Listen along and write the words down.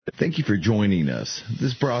Thank you for joining us.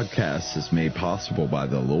 This broadcast is made possible by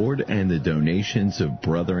the Lord and the donations of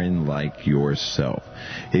brethren like yourself.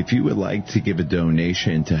 If you would like to give a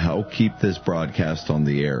donation to help keep this broadcast on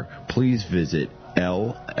the air, please visit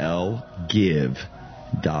llgive.com.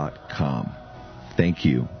 Thank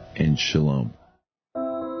you and shalom.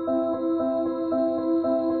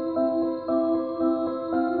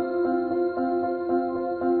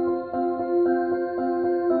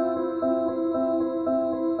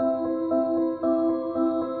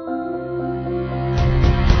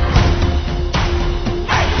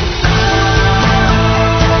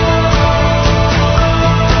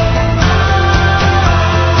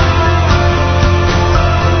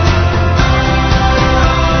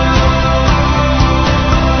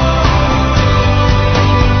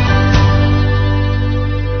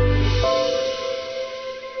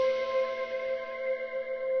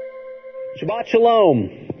 Shabbat Shalom.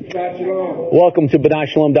 Welcome to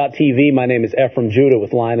B'naiShalom.tv. My name is Ephraim Judah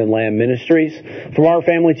with Lion and Lamb Ministries. From our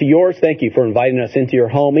family to yours, thank you for inviting us into your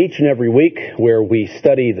home each and every week where we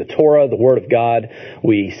study the Torah, the Word of God.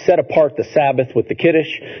 We set apart the Sabbath with the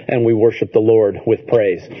Kiddush, and we worship the Lord with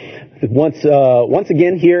praise. Once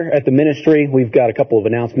again here at the ministry, we've got a couple of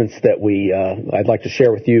announcements that I'd like to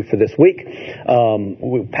share with you for this week.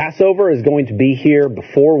 Passover is going to be here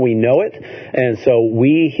before we know it, and so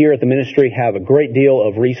we here at the ministry have a great deal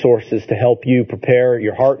of resources to help you prepare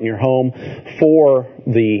your heart and your home for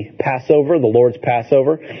the Passover, the Lord's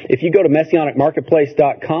Passover. If you go to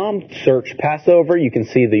MessianicMarketplace.com, search Passover, you can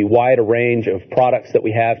see the wide range of products that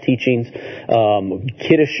we have, teachings,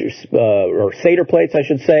 Kiddush, or Seder plates, I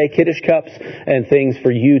should say, Kiddush cups, and things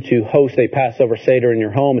for you to host a Passover Seder in your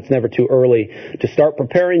home. It's never too early to start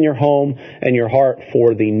preparing your home and your heart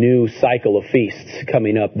for the new cycle of feasts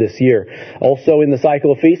coming up this year. Also in the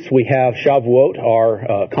cycle of feasts, we have Shavuot,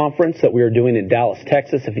 our conference that we are doing in Dallas,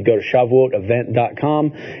 Texas. If you go to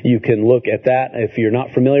ShavuotEvent.com, you can look at that. If you're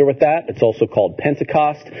not familiar with that, it's also called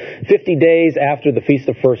Pentecost. 50 days after the Feast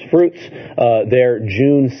of First Fruits, there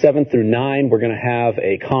June 7th through 9, we're going to have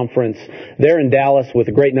a conference there in Dallas with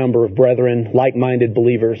a great number of brethren, like-minded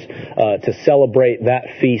believers, to celebrate that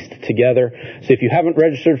feast together. So if you haven't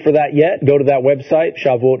registered for that yet, go to that website,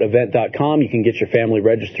 ShavuotEvent.com. You can get your family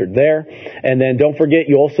registered there. And then don't forget,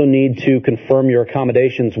 you also need to confirm your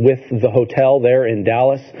accommodations with the hotel there in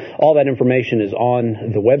Dallas. All that information is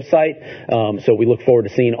on the website. So we look forward to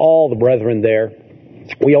seeing all the brethren there.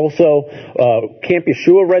 We also, Camp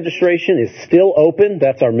Yeshua registration is still open.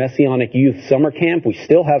 That's our Messianic Youth Summer Camp. We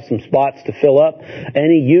still have some spots to fill up.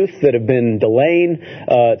 Any youth that have been delaying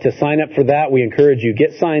to sign up for that, we encourage you,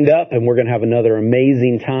 get signed up, and we're going to have another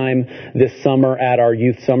amazing time this summer at our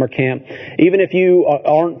Youth Summer Camp. Even if you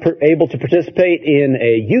aren't able to participate in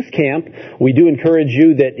a youth camp, we do encourage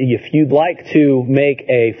you that if you'd like to make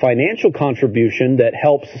a financial contribution that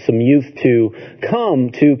helps some youth to come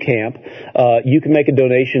to camp, you can make a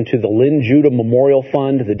donation to the Lynn Judah Memorial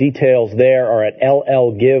Fund. The details there are at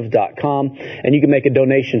llgive.com, and you can make a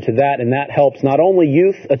donation to that, and that helps not only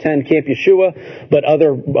youth attend Camp Yeshua, but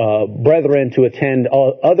other brethren to attend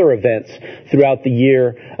other events throughout the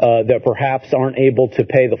year that perhaps aren't able to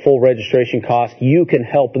pay the full registration cost. You can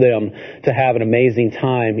help them to have an amazing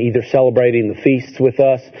time, either celebrating the feasts with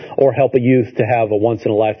us or help a youth to have a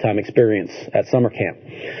once-in-a-lifetime experience at summer camp.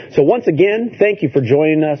 So once again, thank you for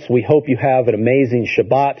joining us. We hope you have an amazing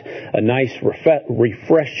Shabbat, a nice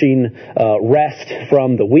refreshing rest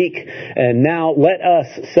from the week. And now let us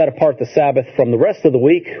set apart the Sabbath from the rest of the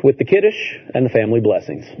week with the Kiddush and the family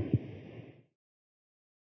blessings.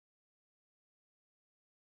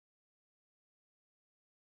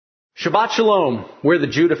 Shabbat Shalom. We're the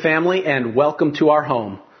Judah family, and welcome to our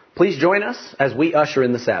home. Please join us as we usher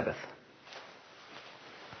in the Sabbath.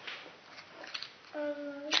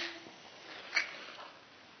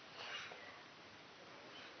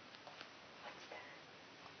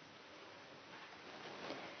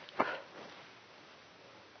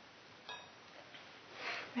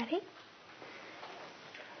 Ready?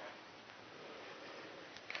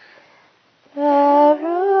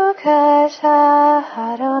 Baruch atah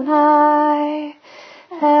Adonai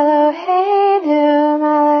Eloheinu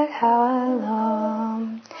melech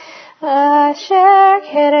haolam asher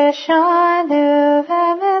kiddushanu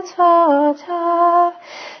v'mitzvotav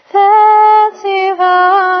v'tzivanu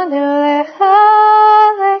lecha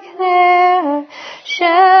lekner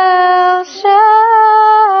shel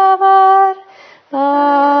Shabbat.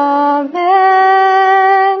 Amen.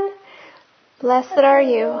 Blessed are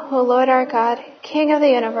you, O Lord our God, King of the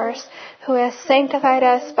universe, who has sanctified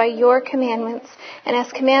us by your commandments, and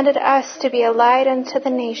has commanded us to be a light unto the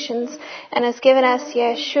nations, and has given us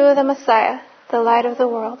Yeshua the Messiah, the light of the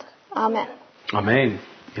world. Amen. Amen.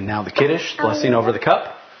 And now the Kiddush, blessing over the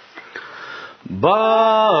cup.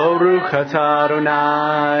 Baruch atah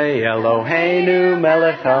Adonai Eloheinu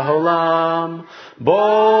melech haolam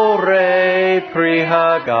borei pri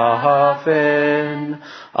hagafen.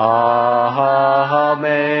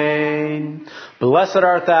 Amen. Blessed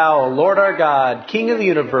art thou, O Lord our God, King of the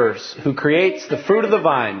universe, who creates the fruit of the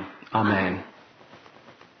vine. Amen.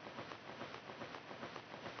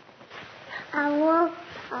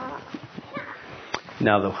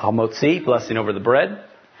 Now the Hamotzi, blessing over the bread.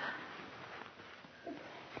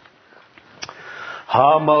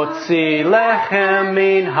 Hamotzi lechem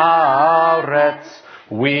min haaretz.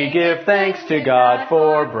 We give thanks to God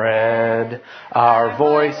for bread. Our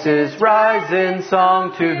voices rise in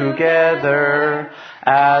song together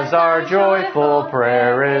as our joyful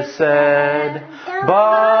prayer is said.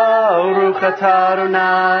 Baruch atah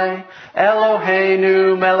Adonai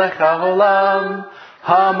Eloheinu melech haolam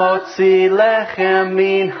hamotzi lechem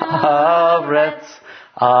min haaretz.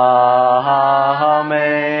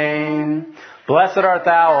 Amen. Blessed art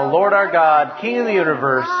thou, O Lord our God, King of the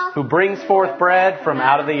universe, who brings forth bread from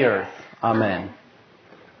out of the earth. Amen.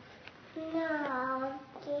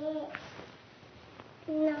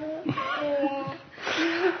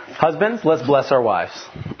 Husbands, let's bless our wives.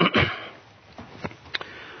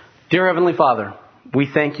 Dear Heavenly Father, we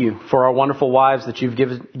thank you for our wonderful wives that you've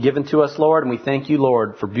given to us, Lord, and we thank you,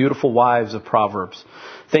 Lord, for beautiful wives of Proverbs.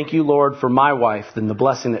 Thank you, Lord, for my wife and the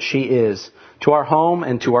blessing that she is to our home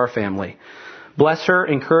and to our family. Bless her,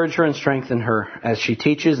 encourage her, and strengthen her as she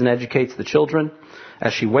teaches and educates the children,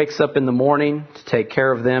 as she wakes up in the morning to take care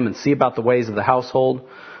of them and see about the ways of the household.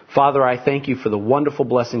 Father, I thank you for the wonderful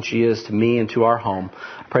blessing she is to me and to our home.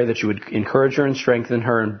 I pray that you would encourage her and strengthen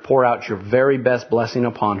her and pour out your very best blessing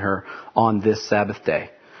upon her on this Sabbath day.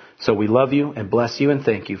 So we love you and bless you and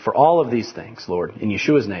thank you for all of these things, Lord. In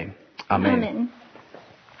Yeshua's name, amen. Amen.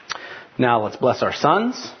 Now let's bless our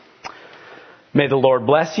sons. May the Lord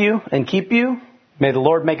bless you and keep you. May the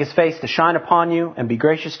Lord make his face to shine upon you and be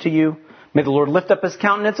gracious to you. May the Lord lift up his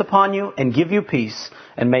countenance upon you and give you peace.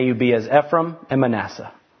 And may you be as Ephraim and Manasseh.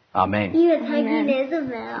 Amen.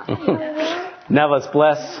 Now let's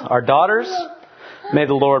bless our daughters. May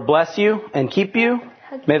the Lord bless you and keep you.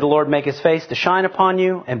 May the Lord make his face to shine upon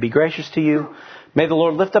you and be gracious to you. May the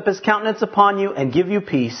Lord lift up his countenance upon you and give you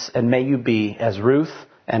peace. And may you be as Ruth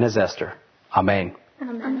and as Esther. Amen.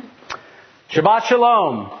 Amen. Shabbat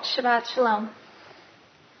Shalom. Shabbat Shalom.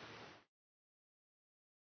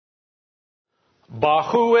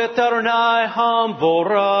 Bachu et Adonai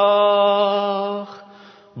hamvorach.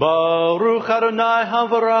 Baruch Adonai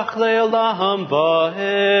hamvorach le'olam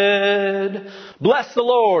va'ed. Bless the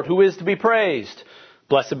Lord who is to be praised.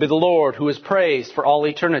 Blessed be the Lord who is praised for all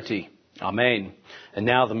eternity. Amen. And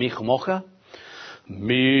now the Micha Mocha.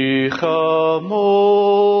 Micha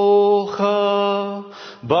Mocha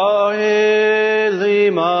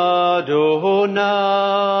Ba'elim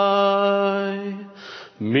Adonai.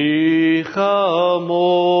 Micha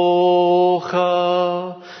Mocha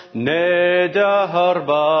Nedar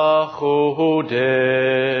B'chodesh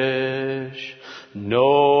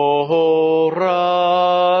Nora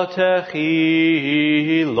Techilot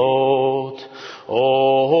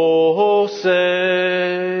Osef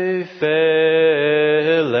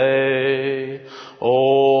Elei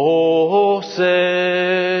Osef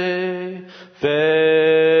Elei.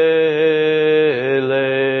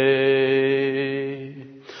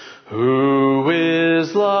 Who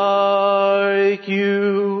is like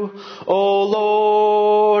you, O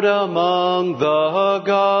Lord, among the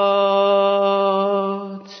gods?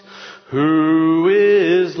 Who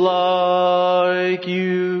is like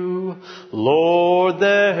you, Lord?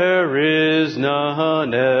 There is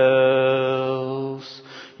none else.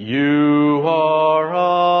 You are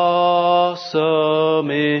awesome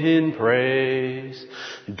in praise,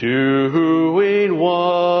 doing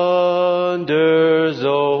wonders,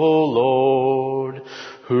 O Lord.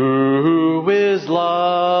 Who is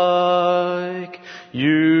like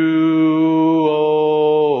you, O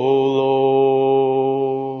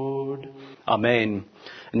Lord? Amen.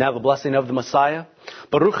 And now the blessing of the Messiah.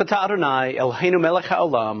 Baruch atah Adonai Eloheinu melech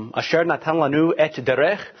haolam asher natan lanu et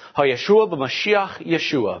derech haYeshua b'Mashiach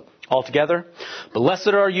Yeshua. All together.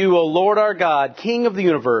 Blessed are you, O Lord our God, King of the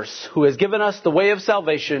universe, who has given us the way of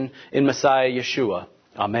salvation in Messiah Yeshua.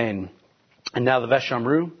 Amen. And now the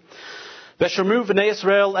Veshamru. V'shamru v'nei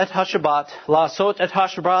Yisrael et hashabat, la'asot et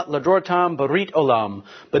hashabat l'drotam barit olam,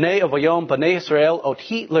 b'nei avayom b'nei Yisrael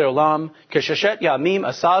oti le'olam, k'sheshet yamim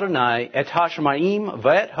asar Adonai et hashamayim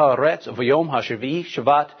v'et ha'aretz v'yom hashavi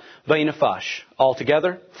shavat v'yinefash.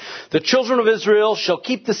 Altogether, the children of Israel shall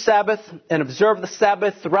keep the Sabbath and observe the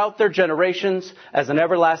Sabbath throughout their generations as an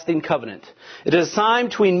everlasting covenant. It is a sign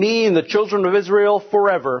between me and the children of Israel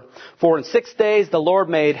forever, for in 6 days the Lord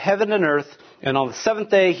made heaven and earth, and on the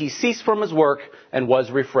seventh day he ceased from his work and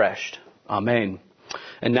was refreshed. Amen.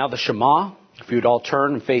 And now the Shema, if you would all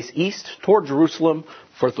turn and face east toward Jerusalem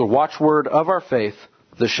for the watchword of our faith,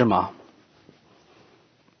 the Shema.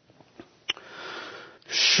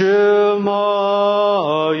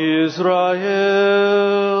 Shema Yisrael,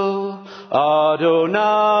 Adonai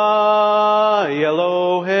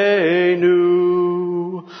Eloheinu,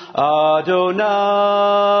 Adonai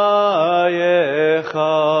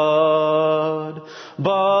Echad,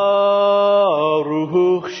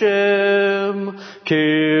 Baruch Shem,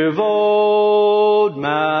 Kivod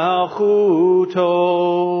Malchuto,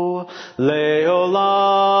 Leolam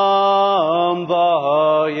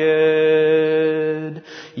Vayed,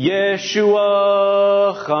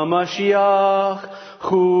 Yeshua HaMashiach,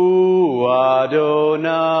 Hu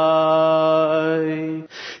Adonai.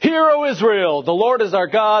 Hear, O Israel, the Lord is our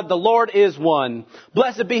God, the Lord is one.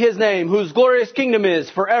 Blessed be his name, whose glorious kingdom is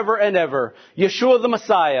forever and ever. Yeshua the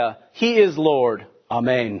Messiah, he is Lord.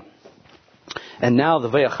 Amen. And now the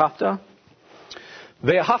Ve'achavta.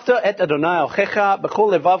 Ve'achavta et Adonai Elchecha b'chol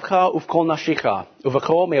levavcha uv'kol nashicha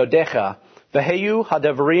uv'kol meodecha v'heyu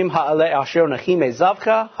hadavarim ha'ale asher nechi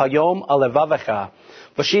mezavcha hayom alevavecha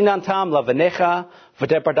v'shinantam lavenecha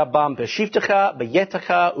v'depardabam b'shivtecha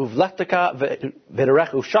b'yetacha uv'lechtecha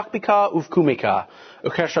v'derech uv'shakbika uv'kumika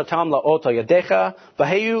ukeshatam la'ot yadecha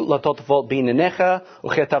v'heyu latotavot b'inenecha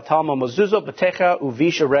uchetavtam ha'mezuzot b'techa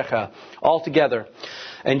uv'isharecha. All together.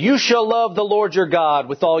 And you shall love the Lord your God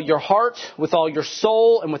with all your heart, with all your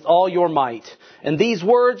soul, and with all your might. And these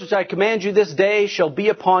words which I command you this day shall be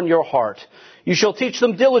upon your heart. You shall teach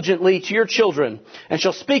them diligently to your children, and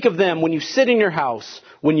shall speak of them when you sit in your house,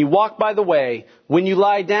 when you walk by the way, when you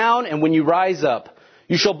lie down, and when you rise up.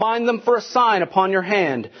 You shall bind them for a sign upon your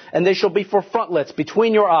hand, and they shall be for frontlets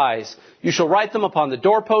between your eyes. You shall write them upon the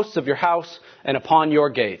doorposts of your house and upon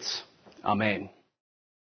your gates. Amen.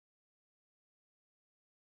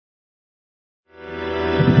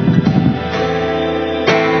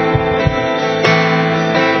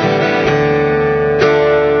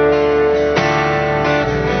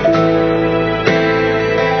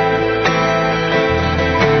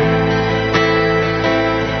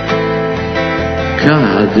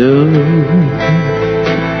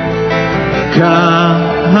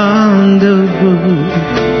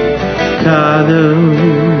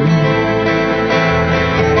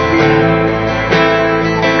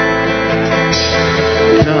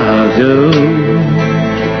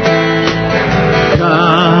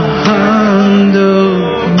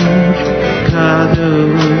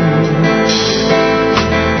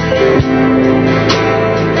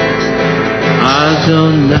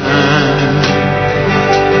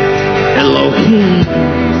 Elohim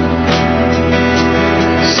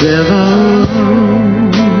Sevaot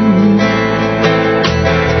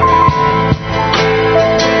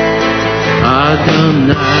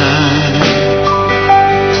Adonai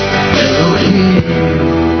Elohim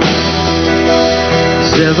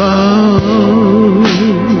Sevaot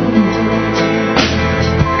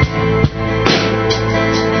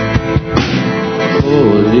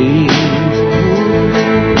Holy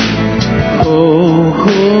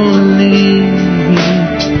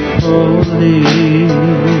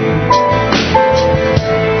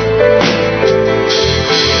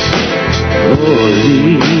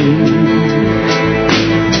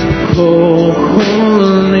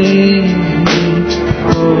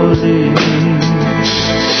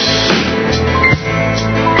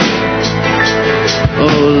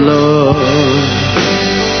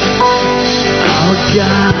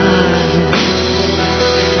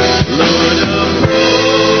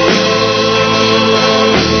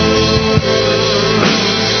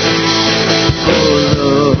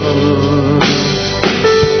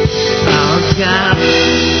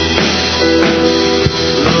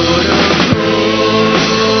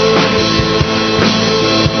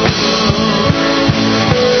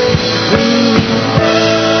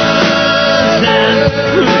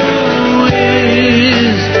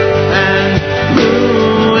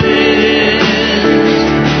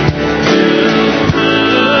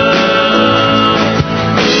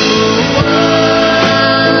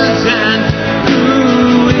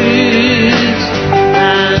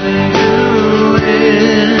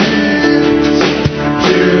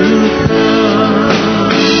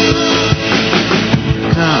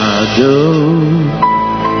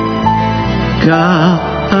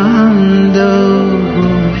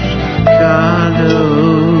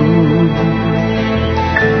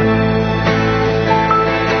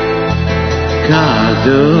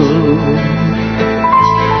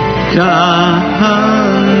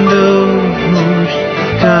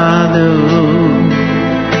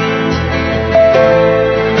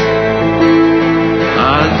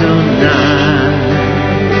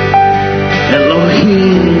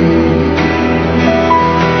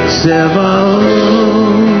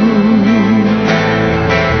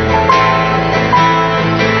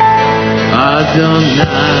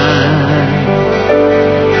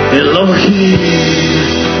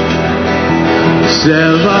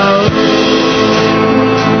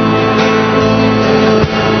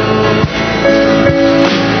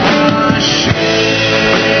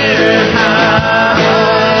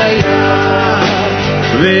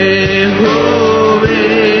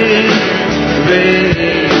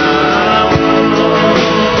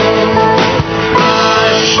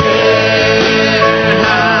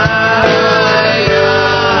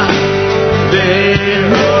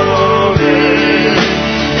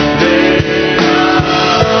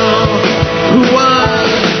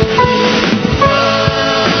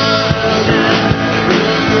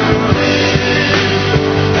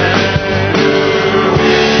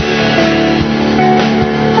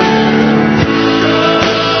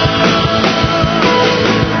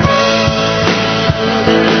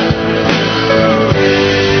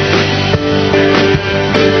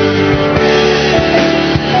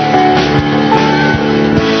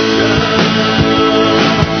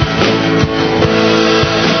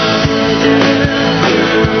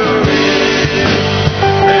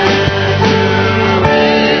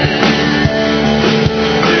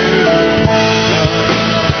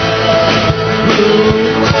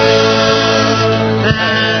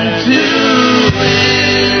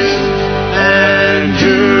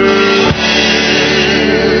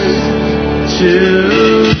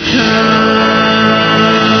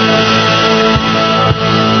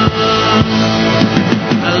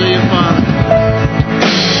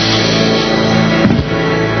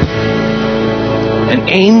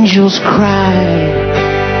Angels cry,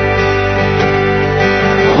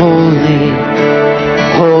 holy,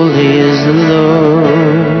 holy is the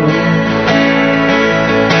Lord.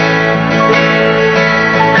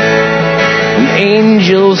 And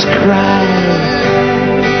angels cry,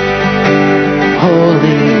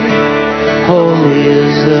 holy, holy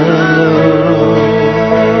is the Lord.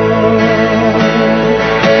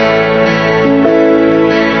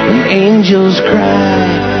 And angels cry,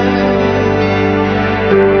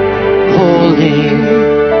 holy,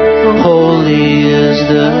 holy is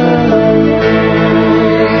the Lord.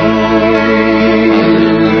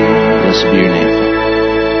 Blessed be your name.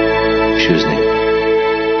 Yeshua's name.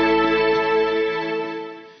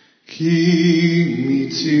 Ki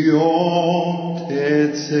mitzion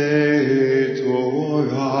tetzeh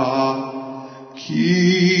Torah, ki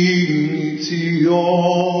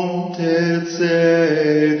mitzion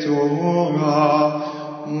tetzeh Torah,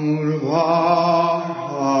 urvar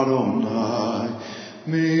Adonai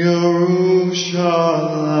miYerushalayim.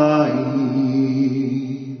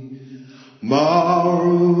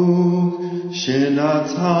 Baruch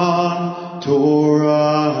Shenatan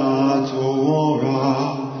Torah Torah,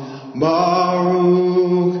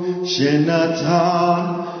 Baruch Shenatan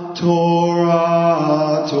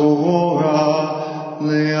Torah Torah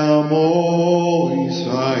le'amo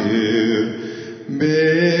Yisrael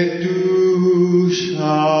bekedushato.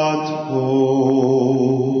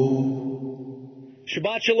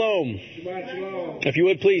 Shabbat Shalom. If you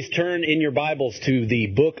would please turn in your Bibles to the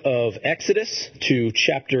book of Exodus, to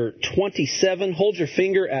chapter 27. Hold your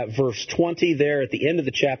finger at verse 20 there at the end of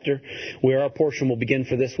the chapter, where our portion will begin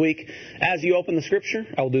for this week. As you open the scripture,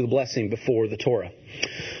 I will do the blessing before the Torah.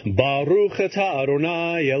 Baruch atah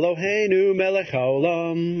Adonai Eloheinu melech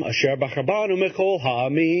haolam, asher bachar banu mechol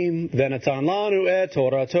ha'amim, v'natan lanu et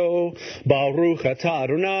Torato. Baruch atah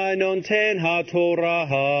Adonai nonten ha'torah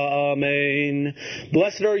ha'amen.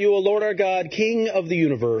 Blessed are you, O Lord our God, King of the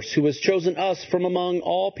universe, who has chosen us from among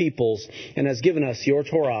all peoples and has given us your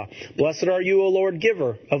Torah. Blessed are you, O Lord,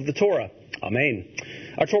 giver of the Torah. Amen.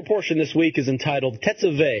 Our Torah portion this week is entitled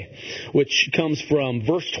Tetzaveh, which comes from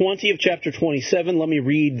verse 20 of chapter 27. Let me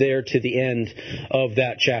read there to the end of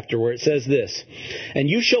that chapter where it says this. And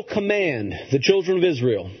you shall command the children of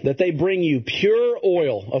Israel that they bring you pure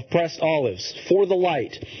oil of pressed olives for the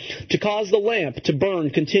light, to cause the lamp to burn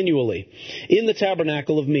continually in the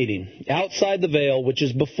tabernacle of meeting, outside the veil which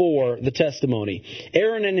is before the testimony.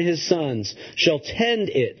 Aaron and his sons shall tend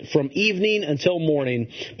it from evening until morning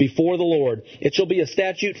before the Lord. It shall be a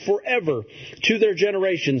statute forever to their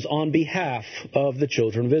generations on behalf of the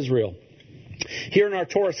children of Israel. Here in our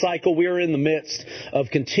Torah cycle, we are in the midst of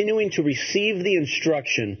continuing to receive the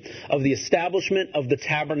instruction of the establishment of the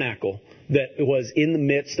tabernacle that was in the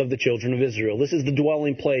midst of the children of Israel. This is the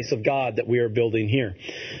dwelling place of God that we are building here.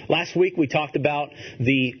 Last week we talked about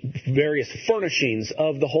the various furnishings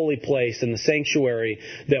of the holy place and the sanctuary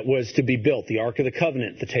that was to be built. The Ark of the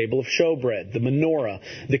Covenant, the table of showbread, the menorah,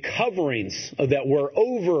 the coverings that were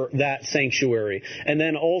over that sanctuary, and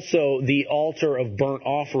then also the altar of burnt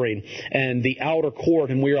offering and the outer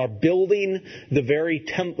court. And we are building the very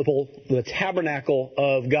temple, the tabernacle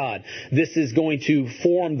of God. This is going to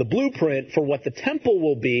form the blueprint for what the temple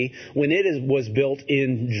will be when it was built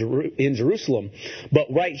in Jerusalem.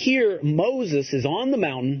 But right here, Moses is on the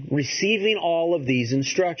mountain receiving all of these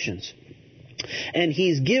instructions. And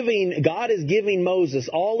God is giving Moses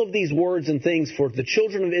all of these words and things for the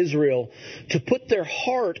children of Israel to put their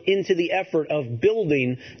heart into the effort of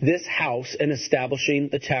building this house and establishing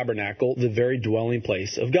the tabernacle, the very dwelling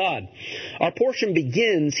place of God. Our portion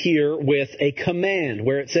begins here with a command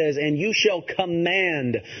where it says, and you shall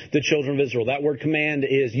command the children of Israel. That word command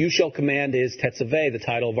is, you shall command is Tetzaveh, the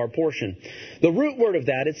title of our portion. The root word of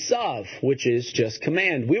that is sav, which is just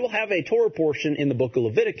command. We will have a Torah portion in the book of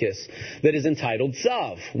Leviticus that is entitled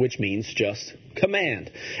Zav, which means just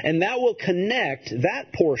command. And that will connect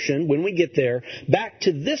that portion, when we get there, back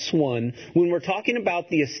to this one when we're talking about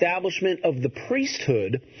the establishment of the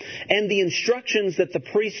priesthood and the instructions that the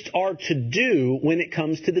priests are to do when it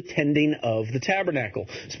comes to the tending of the tabernacle,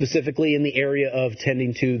 specifically in the area of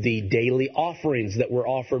tending to the daily offerings that were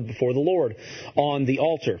offered before the Lord on the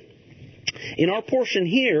altar. In our portion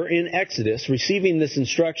here in Exodus, receiving this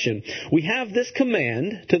instruction, we have this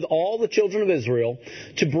command to all the children of Israel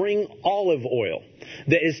to bring olive oil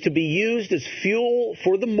that is to be used as fuel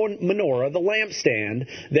for the menorah, the lampstand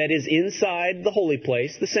that is inside the holy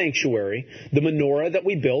place, the sanctuary, the menorah that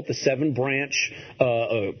we built, the 7-branch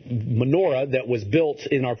menorah that was built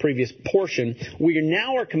in our previous portion. We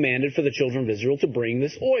now are commanded for the children of Israel to bring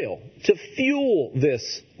this oil to fuel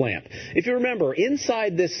this lamp. If you remember,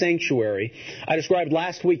 inside this sanctuary, I described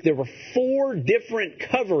last week there were 4 different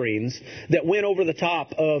coverings that went over the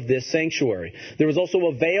top of this sanctuary. There was also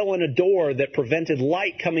a veil and a door that prevented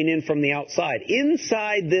light coming in from the outside.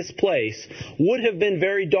 Inside this place would have been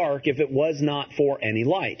very dark if it was not for any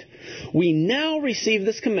light. We now receive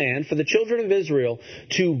this command for the children of Israel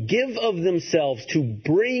to give of themselves to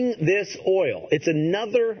bring this oil. It's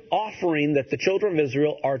another offering that the children of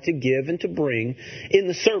Israel are to give and to bring in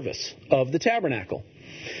the service of the tabernacle.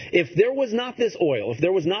 If there was not this oil, if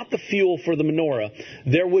there was not the fuel for the menorah,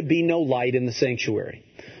 there would be no light in the sanctuary.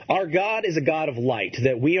 Our God is a God of light,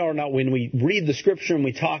 that we are not, when we read the scripture and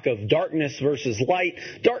we talk of darkness versus light,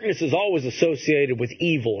 darkness is always associated with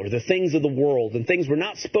evil or the things of the world and things we're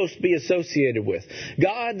not supposed to be associated with.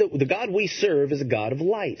 The God we serve is a God of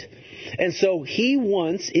light. And so He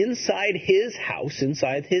wants inside His house,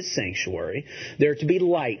 inside His sanctuary, there to be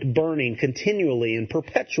light burning continually and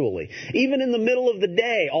perpetually. Even in the middle of the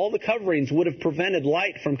day, all the coverings would have prevented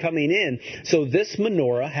light from coming in. So this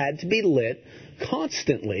menorah had to be lit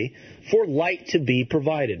constantly for light to be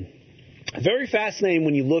provided. Very fascinating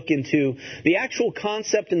when you look into the actual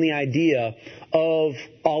concept and the idea of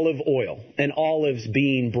olive oil and olives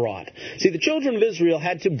being brought. See, the children of Israel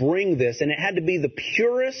had to bring this, and it had to be the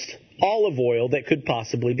purest olive oil that could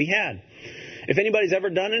possibly be had. If anybody's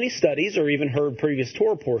ever done any studies or even heard previous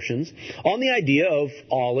Torah portions on the idea of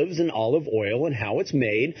olives and olive oil and how it's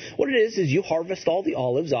made, what it is you harvest all the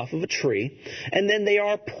olives off of a tree, and then they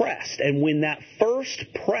are pressed. And when that first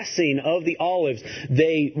pressing of the olives,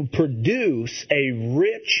 they produce a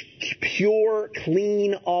rich, pure,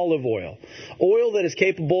 clean olive oil. Oil that is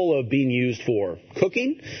capable of being used for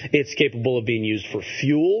cooking. It's capable of being used for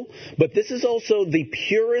fuel. But this is also the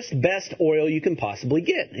purest, best oil you can possibly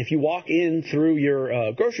get. If you walk in through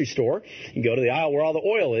your grocery store, you go to the aisle where all the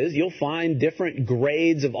oil is, you'll find different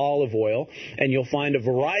grades of olive oil, and you'll find a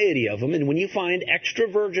variety of them. And when you find extra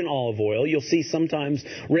virgin olive oil, you'll see sometimes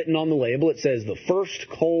written on the label, it says the first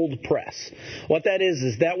cold press. What that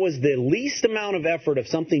is that was the least amount of effort of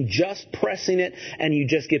something just pressing it, and you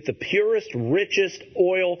just get the purest, richest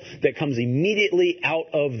oil that comes immediately out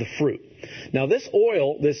of the fruit. Now this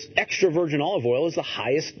oil, this extra virgin olive oil, is the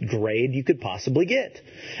highest grade you could possibly get.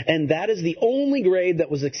 And that is the only grade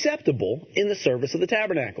that was acceptable in the service of the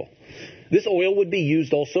tabernacle. This oil would be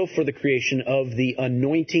used also for the creation of the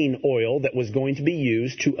anointing oil that was going to be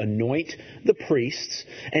used to anoint the priests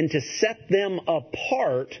and to set them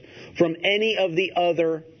apart from any of the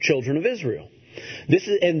other children of Israel. This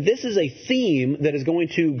is a theme that is going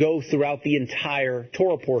to go throughout the entire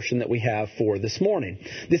Torah portion that we have for this morning.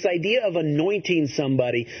 This idea of anointing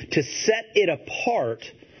somebody to set it apart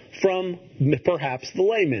from perhaps the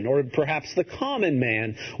layman or perhaps the common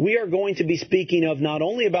man. We are going to be speaking of not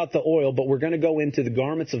only about the oil, but we're going to go into the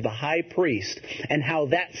garments of the high priest and how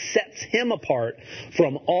that sets him apart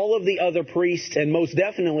from all of the other priests, and most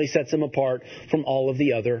definitely sets him apart from all of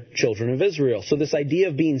the other children of Israel. So this idea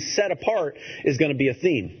of being set apart is going to be a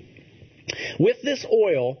theme. With this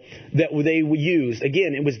oil that they used,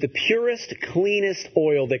 again, it was the purest, cleanest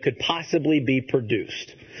oil that could possibly be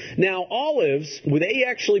produced. Now, olives, they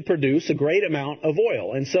actually produce a great amount of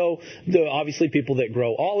oil. And so, obviously, people that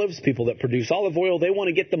grow olives, people that produce olive oil, they want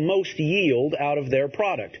to get the most yield out of their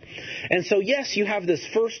product. And so, yes, you have this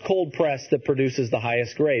first cold press that produces the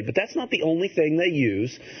highest grade. But that's not the only thing they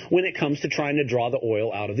use when it comes to trying to draw the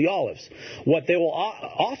oil out of the olives. What they will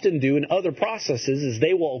often do in other processes is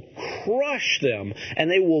they will crush them and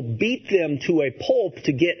they will beat them to a pulp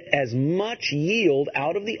to get as much yield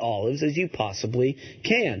out of the olives as you possibly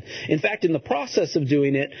can. In fact, in the process of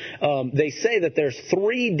doing it, they say that there's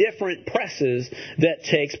 3 different presses that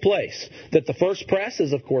takes place. That the first press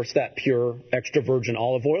is, of course, that pure extra virgin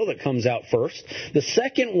olive oil that comes out first. The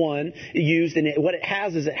second one used, and what it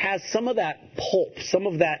has is it has some of that pulp, some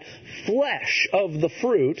of that flesh of the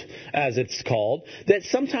fruit, as it's called, that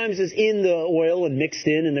sometimes is in the oil and mixed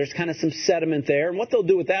in, and there's kind of some sediment there. And what they'll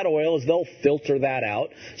do with that oil is they'll filter that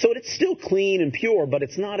out. So it's still clean and pure, but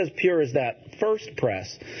it's not as pure as that first press.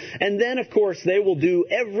 And then, of course, they will do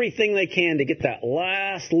everything they can to get that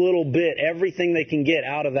last little bit, everything they can get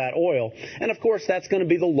out of that oil. And, of course, that's going to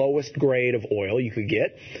be the lowest grade of oil you could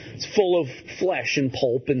get. It's full of flesh and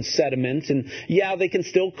pulp and sediment. And, yeah, they can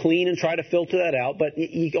still clean and try to filter that out, but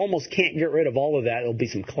you almost can't get rid of all of that. There'll be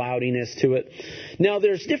some cloudiness to it. Now,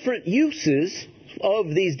 there's different uses of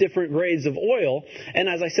these different grades of oil, and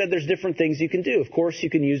as I said, there's different things you can do. Of course, you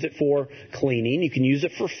can use it for cleaning, you can use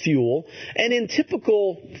it for fuel, and in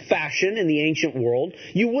typical fashion in the ancient world,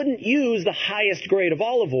 you wouldn't use the highest grade of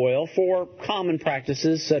olive oil for common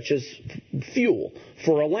practices such as fuel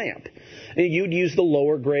for a lamp. And you'd use the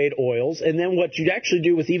lower grade oils, and then what you'd actually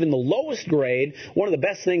do with even the lowest grade, one of the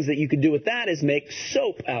best things that you could do with that is make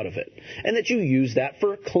soap out of it. And that you use that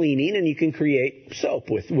for cleaning, and you can create soap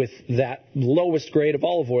with that lowest grade of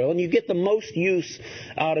olive oil, and you get the most use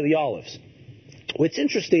out of the olives. What's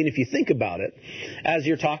interesting, if you think about it, as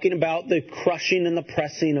you're talking about the crushing and the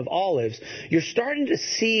pressing of olives, you're starting to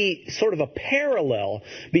see sort of a parallel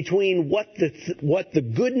between what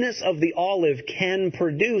the goodness of the olive can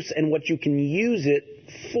produce and what you can use it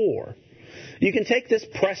for. You can take this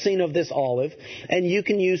pressing of this olive and you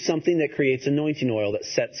can use something that creates anointing oil that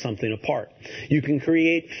sets something apart. You can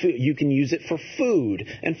create food. You can use it for food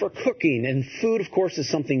and for cooking. And food, of course, is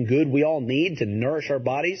something good we all need to nourish our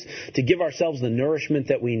bodies, to give ourselves the nourishment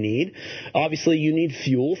that we need. Obviously, you need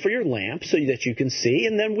fuel for your lamp so that you can see.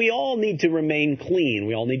 And then we all need to remain clean.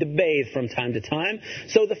 We all need to bathe from time to time.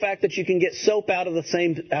 So the fact that you can get soap out of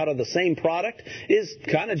the same product is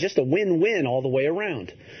kind of just a win-win all the way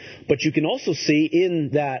around. But you can also see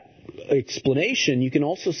in that explanation, you can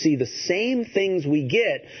also see the same things we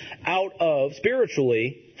get out of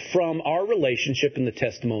spiritually from our relationship in the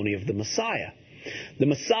testimony of the Messiah. The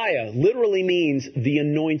Messiah literally means the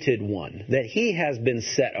anointed one, that he has been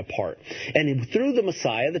set apart. And through the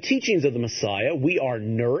Messiah, the teachings of the Messiah, we are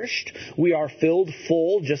nourished, we are filled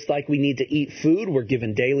full, just like we need to eat food. We're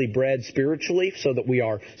given daily bread spiritually so that we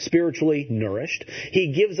are spiritually nourished.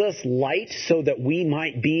 He gives us light so that we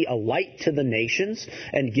might be a light to the nations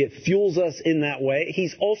and fuels us in that way.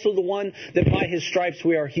 He's also the one that by his stripes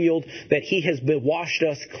we are healed, that he has washed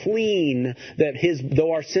us clean, that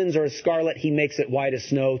though our sins are as scarlet, he makes it white white as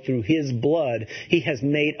snow. Through His blood, He has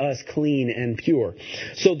made us clean and pure.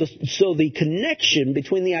 So the connection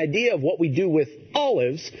between the idea of what we do with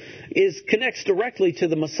olives connects directly to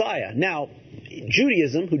the Messiah. Now,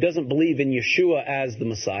 Judaism, who doesn't believe in Yeshua as the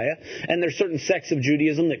Messiah, and there's certain sects of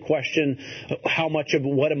Judaism that question how much of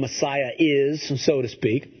what a Messiah is, so to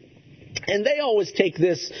speak. And they always take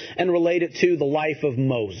this and relate it to the life of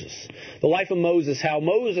Moses. The life of Moses, how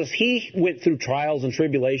Moses, he went through trials and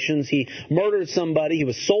tribulations. He murdered somebody. He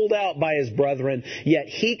was sold out by his brethren. Yet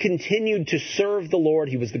he continued to serve the Lord.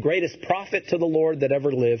 He was the greatest prophet to the Lord that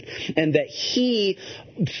ever lived. And that he,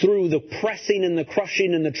 through the pressing and the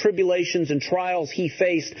crushing and the tribulations and trials he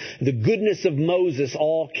faced, the goodness of Moses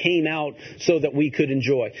all came out so that we could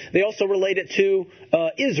enjoy. They also relate it to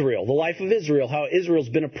Israel, the life of Israel, how Israel's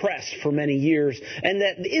been oppressed for many years, and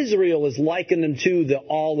that Israel is likened unto the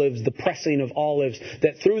olives, the pressing of olives,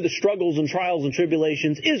 that through the struggles and trials and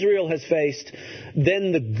tribulations Israel has faced,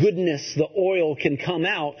 then the goodness, the oil can come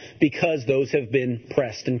out because those have been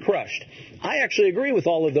pressed and crushed. I actually agree with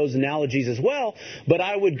all of those analogies as well, but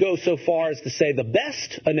I would go so far as to say the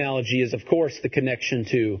best analogy is, of course, the connection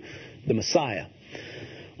to the Messiah.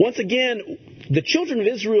 Once again, the children of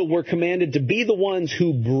Israel were commanded to be the ones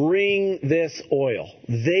who bring this oil.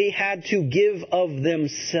 They had to give of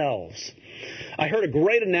themselves. I heard a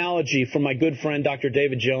great analogy from my good friend Dr.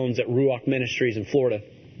 David Jones at Ruach Ministries in Florida.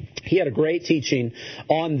 He had a great teaching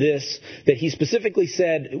on this, that he specifically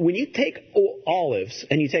said, when you take olives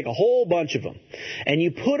and you take a whole bunch of them and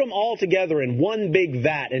you put them all together in one big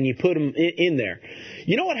vat and you put them in there,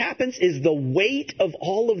 you know what happens is the weight of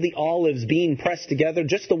all of the olives being pressed together,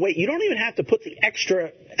 just the weight, you don't even have to put the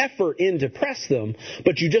extra effort in to press them,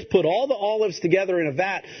 but you just put all the olives together in a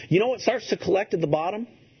vat. You know what starts to collect at the bottom?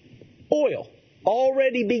 Oil.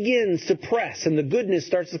 Already begins to press, and the goodness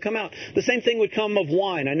starts to come out. The same thing would come of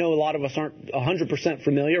wine. I know a lot of us aren't 100%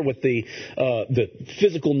 familiar with the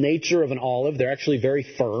physical nature of an olive. They're actually very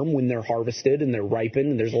firm when they're harvested and they're ripened,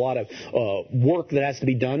 and there's a lot of work that has to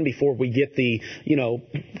be done before we get the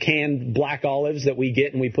canned black olives that we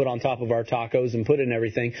get and we put on top of our tacos and put in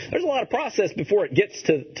everything. There's a lot of process before it gets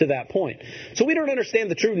to that point. So we don't understand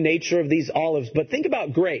the true nature of these olives, but think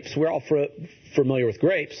about grapes. We're all familiar with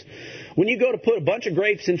grapes. When you go to put a bunch of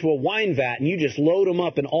grapes into a wine vat and you just load them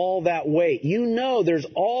up in all that weight, you know there's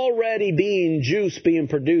already juice being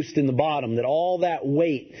produced in the bottom, that all that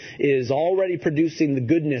weight is already producing the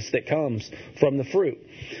goodness that comes from the fruit.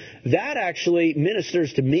 That actually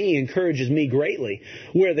ministers to me, encourages me greatly,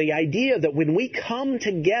 where the idea that when we come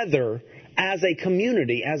together as a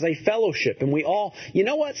community, as a fellowship, and we all, you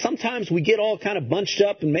know what, sometimes we get all kind of bunched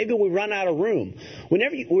up and maybe we run out of room.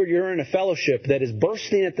 Whenever you're in a fellowship that is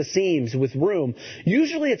bursting at the seams with room,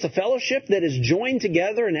 usually it's a fellowship that is joined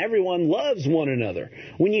together and everyone loves one another.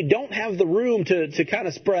 When you don't have the room to kind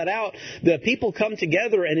of spread out, the people come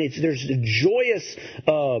together and there's a joyous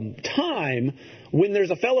time when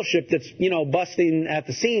there's a fellowship that's, busting at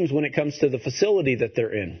the seams when it comes to the facility that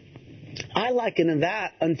they're in. I liken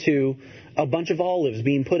that unto a bunch of olives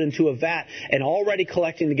being put into a vat and already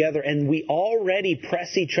collecting together, and we already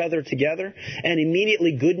press each other together, and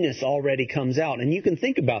immediately goodness already comes out. And you can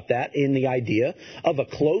think about that in the idea of a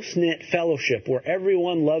close-knit fellowship where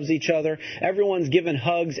everyone loves each other, everyone's given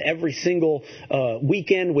hugs every single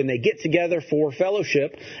weekend when they get together for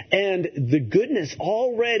fellowship, and the goodness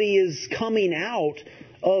already is coming out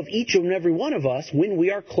of each and every one of us when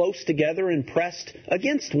we are close together and pressed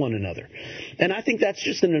against one another. And I think that's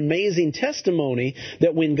just an amazing testimony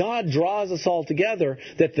that when God draws us all together,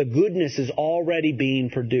 that the goodness is already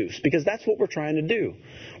being produced. Because that's what we're trying to do.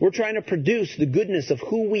 We're trying to produce the goodness of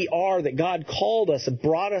who we are, that God called us and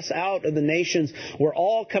brought us out of the nations. We're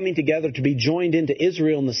all coming together to be joined into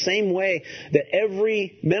Israel in the same way that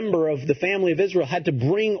every member of the family of Israel had to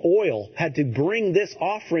bring oil, had to bring this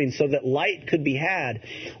offering so that light could be had.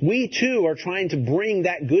 We too are trying to bring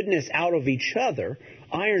that goodness out of each other,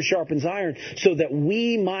 iron sharpens iron, so that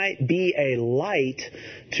we might be a light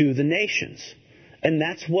to the nations. And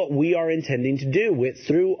that's what we are intending to do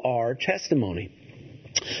through our testimony.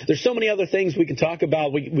 There's so many other things we can talk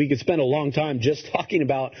about. We could spend a long time just talking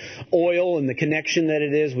about oil and the connection that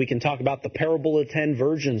it is. We can talk about the parable of 10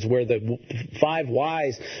 virgins, where the 5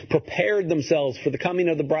 wise prepared themselves for the coming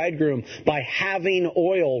of the bridegroom by having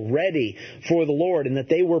oil ready for the Lord, and that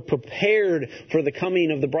they were prepared for the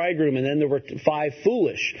coming of the bridegroom. And then there were 5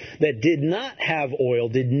 foolish that did not have oil,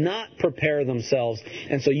 did not prepare themselves.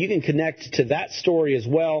 And so you can connect to that story as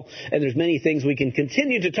well. And there's many things we can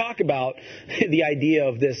continue to talk about, the idea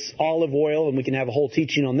of this olive oil, and we can have a whole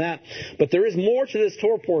teaching on that. But there is more to this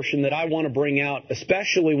Torah portion that I want to bring out,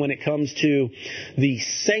 especially when it comes to the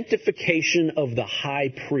sanctification of the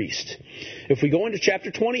high priest. If we go into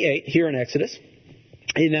chapter 28 here in Exodus,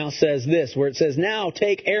 it now says this, where it says, "Now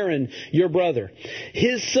take Aaron, your brother,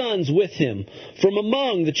 his sons with him, from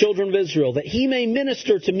among the children of Israel, that he may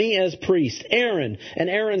minister to me as priest, Aaron and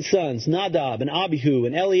Aaron's sons, Nadab and Abihu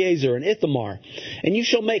and Eleazar and Ithamar. And you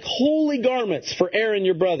shall make holy garments for Aaron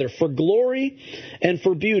your brother, for glory and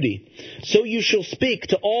for beauty. So you shall speak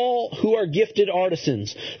to all who are gifted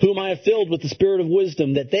artisans, whom I have filled with the spirit of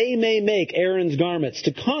wisdom, that they may make Aaron's garments,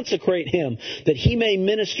 to consecrate him, that he may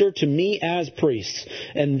minister to me as priest.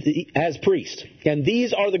 And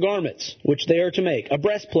these are the garments which they are to make: a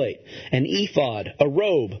breastplate, an ephod, a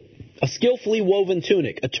robe, a skillfully woven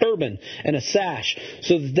tunic, a turban, and a sash,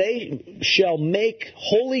 so that they shall make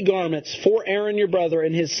holy garments for Aaron your brother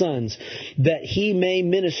and his sons, that he may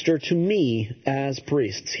minister to me as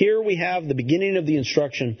priests." Here we have the beginning of the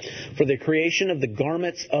instruction for the creation of the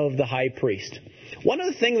garments of the high priest. One of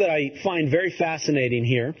the things that I find very fascinating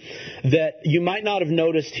here that you might not have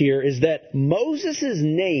noticed here is that Moses'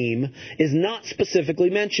 name is not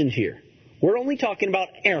specifically mentioned here. We're only talking about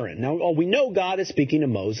Aaron. Now, we know God is speaking to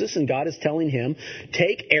Moses, and God is telling him,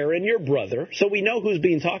 take Aaron, your brother. So we know who's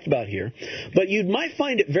being talked about here. But you might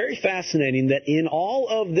find it very fascinating that in all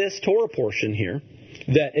of this Torah portion here,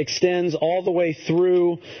 that extends all the way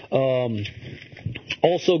through,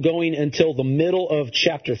 also going until the middle of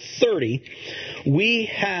chapter 30, we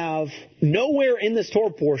have nowhere in this Torah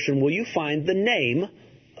portion will you find the name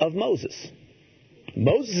of Moses.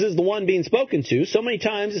 Moses is the one being spoken to. So many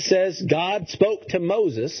times it says God spoke to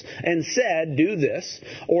Moses and said, do this,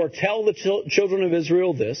 or tell the children of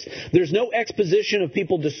Israel this. There's no exposition of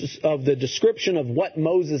of the description of what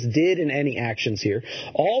Moses did in any actions here.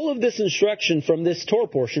 All of this instruction from this Torah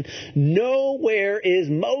portion, nowhere is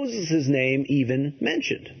Moses' name even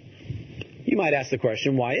mentioned. You might ask the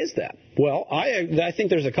question, why is that? Well, I think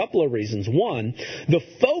there's a couple of reasons. One, the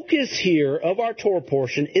focus here of our Torah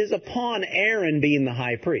portion is upon Aaron being the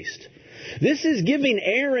high priest. This is giving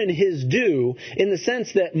Aaron his due in the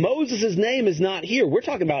sense that Moses' name is not here. We're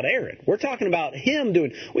talking about Aaron. We're talking about him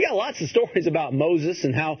doing... We got lots of stories about Moses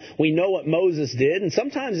and how we know what Moses did. And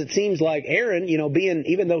sometimes it seems like Aaron,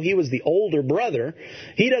 even though he was the older brother,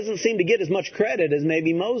 he doesn't seem to get as much credit as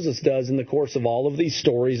maybe Moses does in the course of all of these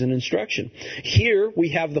stories and instruction. Here we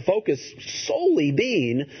have the focus solely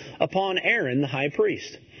being upon Aaron, the high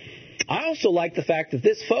priest. I also like the fact that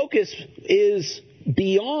this focus is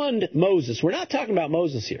beyond Moses. We're not talking about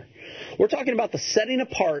Moses here. We're talking about the setting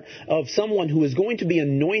apart of someone who is going to be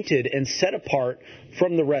anointed and set apart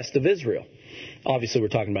from the rest of Israel. Obviously, we're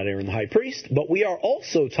talking about Aaron the high priest, but we are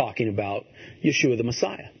also talking about Yeshua the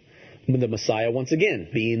Messiah. The Messiah, once again,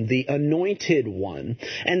 being the anointed one,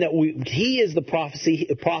 and that he is the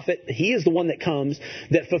prophet. He is the one that comes,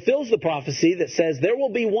 that fulfills the prophecy that says there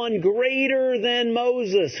will be one greater than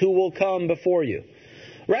Moses who will come before you.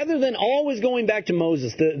 Rather than always going back to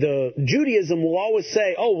Moses, the Judaism will always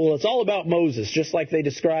say, it's all about Moses, just like they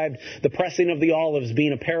described the pressing of the olives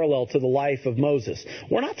being a parallel to the life of Moses.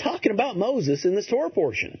 We're not talking about Moses in this Torah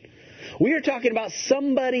portion. We are talking about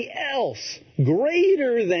somebody else,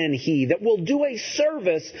 greater than he, that will do a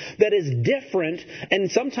service that is different,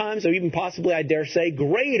 and sometimes, or even possibly, I dare say,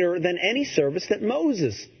 greater than any service that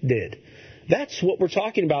Moses did. That's what we're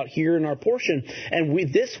talking about here in our portion.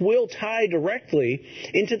 And this will tie directly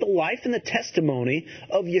into the life and the testimony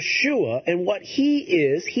of Yeshua and what he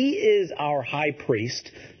is. He is our high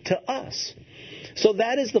priest to us. So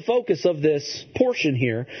that is the focus of this portion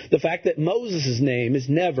here, the fact that Moses' name is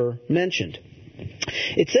never mentioned.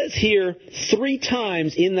 It says here 3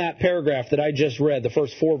 times in that paragraph that I just read, the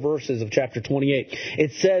first 4 verses of chapter 28.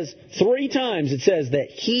 It says 3 times, it says that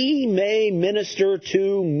he may minister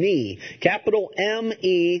to me. Capital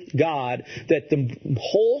M-E, God, that the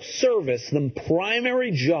whole service, the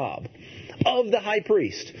primary job of the high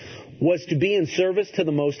priest was to be in service to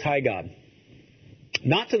the Most High God.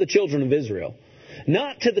 Not to the children of Israel.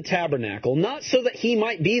 Not to the tabernacle, not so that he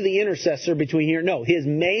might be the intercessor between here. No, his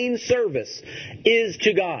main service is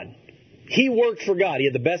to God. He worked for God. He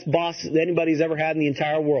had the best boss that anybody's ever had in the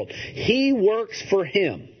entire world. He works for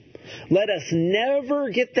him. Let us never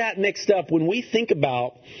get that mixed up when we think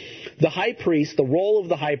about the high priest, the role of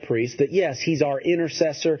the high priest, that yes, he's our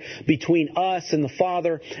intercessor between us and the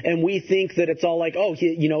Father, and we think that it's all like, oh,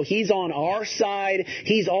 he's on our side,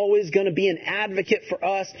 he's always going to be an advocate for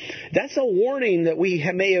us. That's a warning that we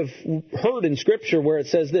may have heard in Scripture where it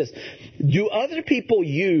says this: do other people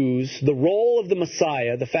use the role of the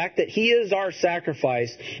Messiah, the fact that he is our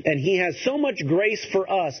sacrifice, and he has so much grace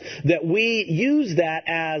for us that we use that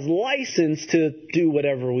as license to do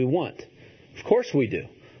whatever we want? Of course we do.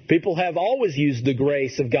 People have always used the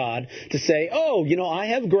grace of God to say, oh, I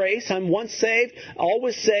have grace. I'm once saved,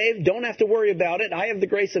 always saved. Don't have to worry about it. I have the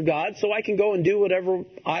grace of God, so I can go and do whatever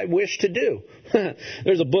I wish to do.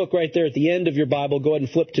 There's a book right there at the end of your Bible. Go ahead and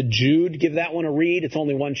flip to Jude. Give that one a read. It's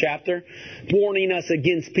only one chapter. Warning us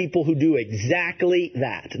against people who do exactly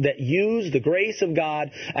that use the grace of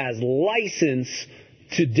God as license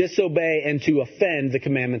to disobey and to offend the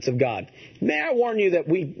commandments of God. May I warn you that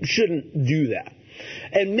we shouldn't do that.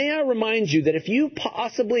 And may I remind you that if you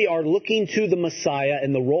possibly are looking to the Messiah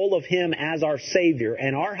and the role of him as our Savior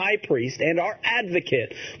and our high priest and our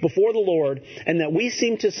advocate before the Lord, and that we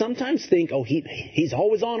seem to sometimes think, oh, he's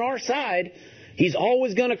always on our side, he's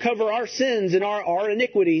always going to cover our sins and our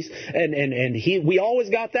iniquities, and we always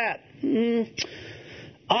got that.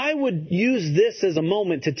 I would use this as a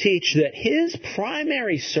moment to teach that his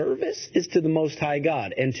primary service is to the Most High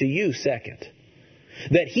God, and to you second.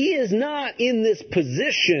 That he is not in this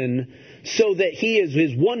position so that his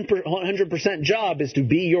 100% job is to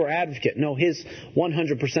be your advocate. No, his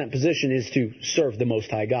 100% position is to serve the Most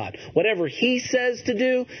High God. Whatever he says to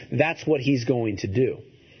do, that's what he's going to do.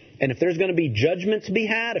 And if there's going to be judgment to be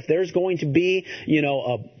had, if there's going to be,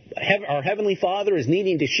 our Heavenly Father is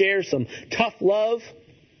needing to share some tough love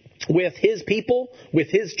with his people, with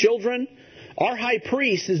his children, our high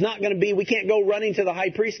priest is not going to be, we can't go running to the high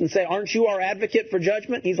priest and say, aren't you our advocate for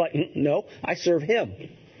judgment? He's like, no, I serve him.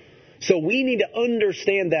 So we need to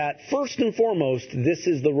understand that, first and foremost, this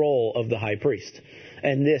is the role of the high priest.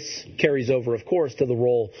 And this carries over, of course, to the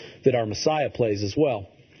role that our Messiah plays as well.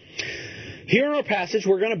 Here in our passage,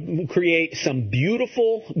 we're going to create some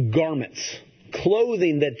beautiful garments,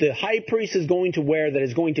 clothing that the high priest is going to wear that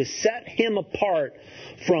is going to set him apart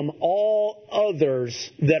from all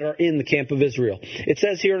others that are in the camp of Israel. It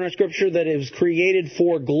says here in our scripture that it was created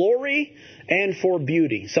for glory and for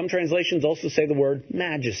beauty. Some translations also say the word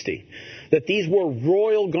majesty. That these were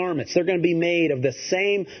royal garments. They're going to be made of the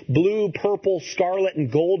same blue, purple, scarlet,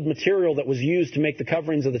 and gold material that was used to make the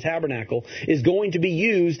coverings of the tabernacle is going to be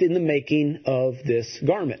used in the making of this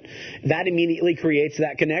garment. That immediately creates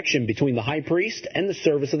that connection between the high priest and the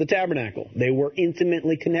service of the tabernacle. They were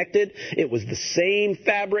intimately connected. It was the same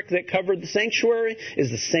fabric that covered the sanctuary, is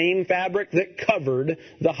the same fabric that covered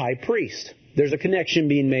the high priest. There's a connection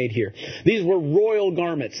being made here. These were royal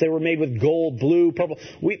garments. They were made with gold, blue, purple.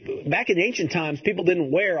 Back in ancient times, people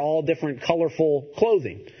didn't wear all different colorful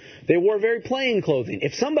clothing. They wore very plain clothing.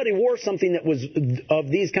 If somebody wore something that was of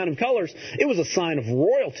these kind of colors, it was a sign of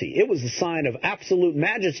royalty. It was a sign of absolute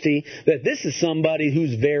majesty that this is somebody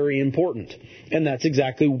who's very important. And that's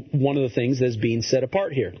exactly one of the things that's being set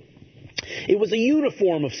apart here. It was a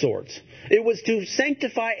uniform of sorts. It was to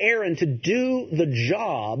sanctify Aaron to do the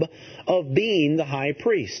job of being the high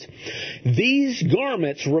priest. These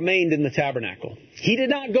garments remained in the tabernacle. He did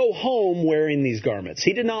not go home wearing these garments.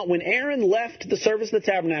 He did not, when Aaron left the service of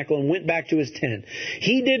the tabernacle and went back to his tent,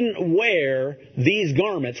 he didn't wear these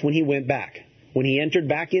garments when he went back. When he entered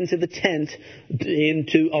back into the tent,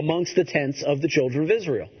 amongst the tents of the children of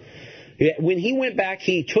Israel. When he went back,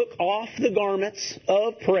 he took off the garments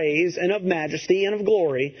of praise and of majesty and of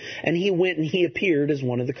glory, and he went and he appeared as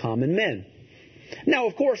one of the common men. Now,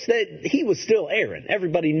 of course, he was still Aaron.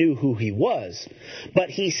 Everybody knew who he was.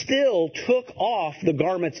 But he still took off the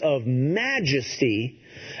garments of majesty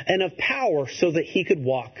and of power so that he could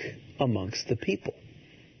walk amongst the people.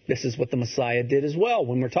 This is what the Messiah did as well.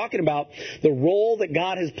 When we're talking about the role that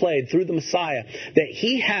God has played through the Messiah, that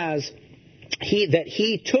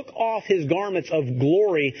he took off his garments of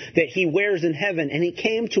glory that he wears in heaven, and he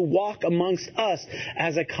came to walk amongst us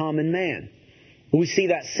as a common man. We see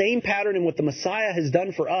that same pattern in what the Messiah has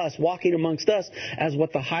done for us, walking amongst us, as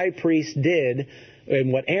what the high priest did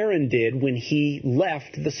and what Aaron did when he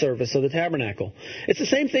left the service of the tabernacle. It's the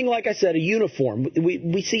same thing, like I said, a uniform.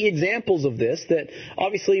 We see examples of this, that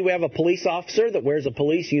obviously we have a police officer that wears a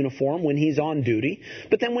police uniform when he's on duty,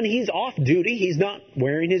 but then when he's off duty, he's not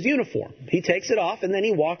wearing his uniform. He takes it off and then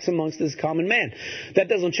he walks amongst this common man. That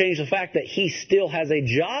doesn't change the fact that he still has a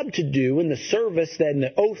job to do in the service and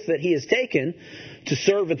the oath that he has taken to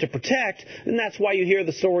serve and to protect, and that's why you hear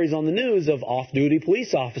the stories on the news of off-duty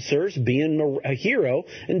police officers being accused hero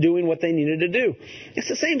and doing what they needed to do. It's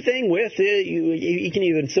the same thing with, you can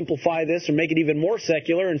even simplify this or make it even more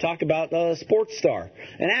secular and talk about a sports star,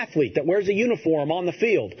 an athlete that wears a uniform on the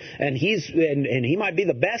field. And he might be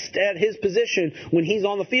the best at his position when he's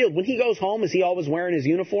on the field. When he goes home, is he always wearing his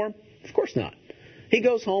uniform? Of course not. He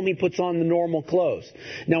goes home, he puts on the normal clothes.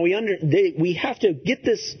 Now, we have to get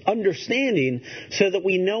this understanding so that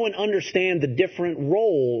we know and understand the different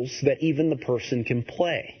roles that even the person can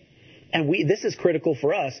play. And this is critical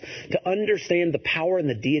for us to understand the power and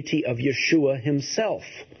the deity of Yeshua himself.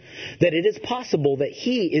 That it is possible that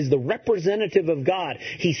he is the representative of God.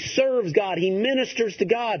 He serves God. He ministers to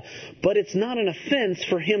God. But it's not an offense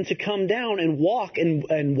for him to come down and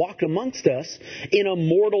walk amongst us in a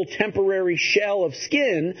mortal temporary shell of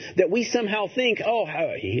skin that we somehow think,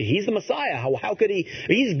 he's the Messiah. How could he?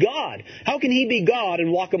 He's God. How can he be God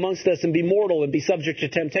and walk amongst us and be mortal and be subject to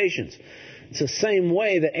temptations? It's the same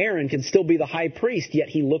way that Aaron can still be the high priest, yet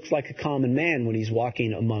he looks like a common man when he's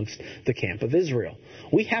walking amongst the camp of Israel.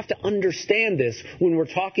 We have to understand this when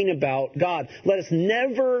we're talking about God. Let us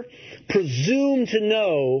never presume to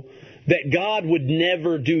know that God would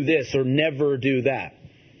never do this or never do that.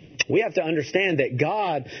 We have to understand that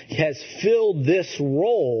God has filled this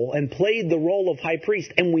role and played the role of high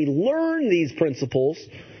priest, and we learn these principles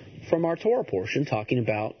from our Torah portion talking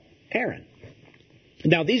about Aaron.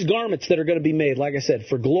 Now, these garments that are going to be made, like I said,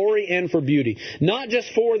 for glory and for beauty. Not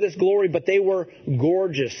just for this glory, but they were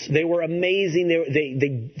gorgeous. They were amazing.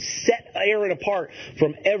 They set Aaron apart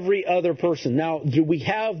from every other person. Now, we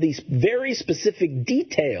have these very specific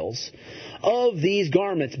details of these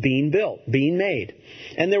garments being built, being made.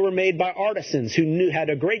 And they were made by artisans who had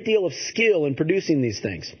a great deal of skill in producing these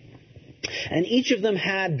things. And each of them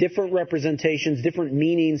had different representations, different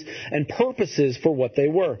meanings, and purposes for what they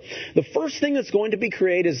were. The first thing that's going to be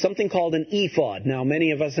created is something called an ephod. Now,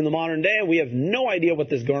 many of us in the modern day, we have no idea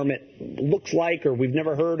what this garment looks like, or we've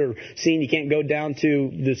never heard or seen. You can't go down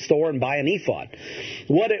to the store and buy an ephod.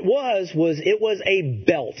 What it was a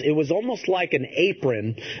belt. It was almost like an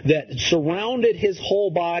apron that surrounded his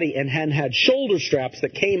whole body and had shoulder straps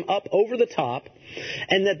that came up over the top,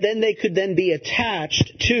 and that then they could then be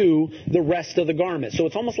attached to the rest of the garment. So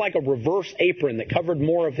it's almost like a reverse apron that covered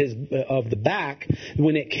more of the back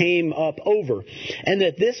when it came up over. And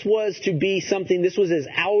that this was to be something, this was his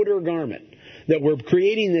outer garment. That we're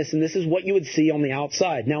creating this, and this is what you would see on the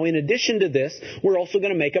outside. Now, in addition to this, we're also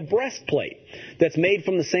going to make a breastplate that's made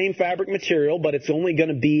from the same fabric material, but it's only going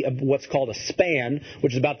to be what's called a span,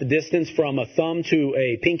 which is about the distance from a thumb to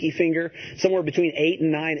a pinky finger, somewhere between 8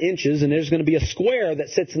 and 9 inches, and there's going to be a square that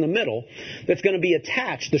sits in the middle that's going to be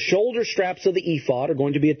attached. The shoulder straps of the ephod are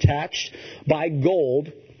going to be attached by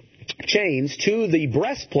gold chains to the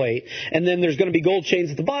breastplate, and then there's going to be gold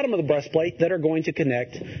chains at the bottom of the breastplate that are going to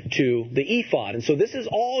connect to the ephod. And so this is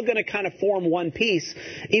all going to kind of form one piece,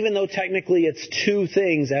 even though technically it's two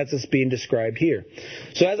things as it's being described here.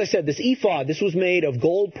 So as I said, this ephod, this was made of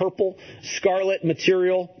gold, purple, scarlet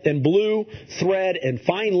material, and blue thread and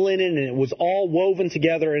fine linen, and it was all woven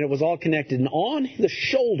together, and it was all connected. And on the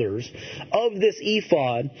shoulders of this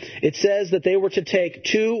ephod, it says that they were to take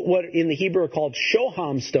two, what in the Hebrew are called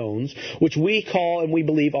shoham stones, which we call and we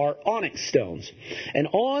believe are onyx stones. And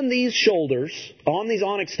on these shoulders, on these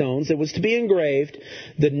onyx stones, it was to be engraved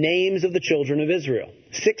the names of the children of Israel.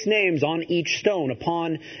 6 names on each stone,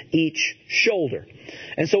 upon each shoulder.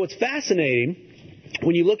 And so it's fascinating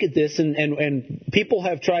when you look at this, and people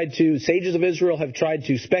have tried to, sages of Israel have tried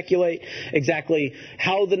to speculate exactly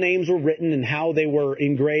how the names were written and how they were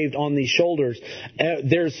engraved on these shoulders.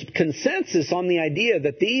 There's consensus on the idea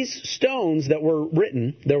that these stones that were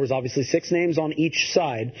written, there was obviously 6 names on each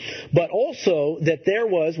side, but also that there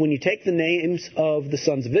was, when you take the names of the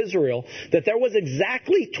sons of Israel, that there was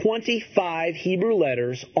exactly 25 Hebrew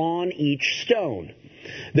letters on each stone.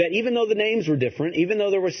 That even though the names were different, even though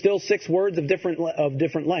there were still 6 words of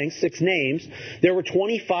different lengths, 6 names, there were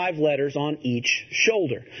 25 letters on each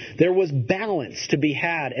shoulder. There was balance to be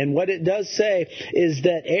had. And what it does say is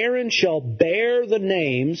that Aaron shall bear the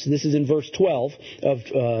names, this is in verse 12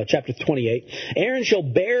 of chapter 28, Aaron shall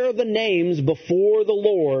bear the names before the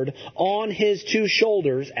Lord on his 2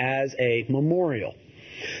 shoulders as a memorial.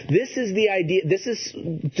 This is the idea, this is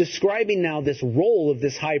describing now this role of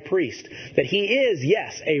this high priest. That he is,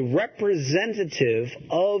 yes, a representative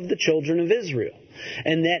of the children of Israel.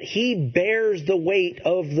 and that he bears the weight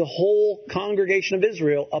of the whole congregation of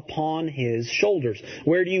Israel upon his shoulders.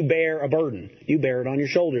 Where do you bear a burden? You bear it on your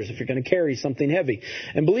shoulders if you're going to carry something heavy.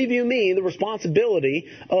 And believe you me, the responsibility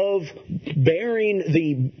of bearing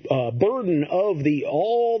the burden of the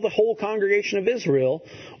whole congregation of Israel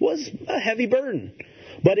was a heavy burden.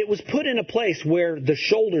 But it was put in a place where the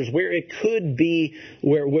shoulders, where it could be,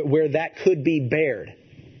 where that could be bared.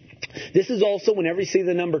 This is also, whenever you see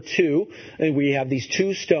the number 2, and we have these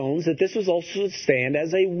 2 stones, that this was also to stand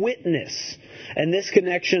as a witness. And this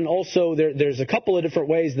connection also, there's a couple of different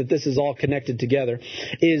ways that this is all connected together,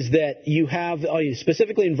 is that you have,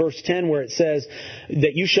 specifically in verse 10, where it says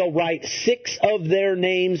that you shall write 6 of their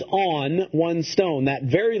names on one stone. That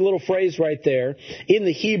very little phrase right there in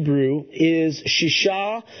the Hebrew is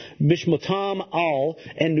Shisha Mishmotam Al,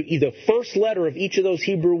 and the first letter of each of those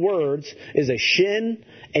Hebrew words is a Shin,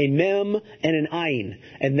 a Mem, and an Ayin.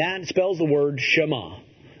 And that spells the word Shema.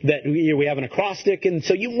 That we have an acrostic, and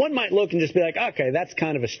so one might look and just be like, okay, that's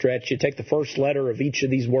kind of a stretch. You take the first letter of each of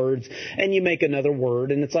these words, and you make another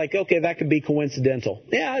word, and it's like, okay, that could be coincidental.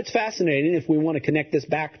 Yeah, it's fascinating if we want to connect this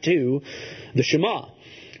back to the Shema.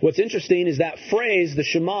 What's interesting is that phrase, the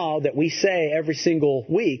Shema, that we say every single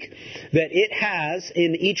week, that it has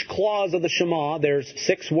in each clause of the Shema, there's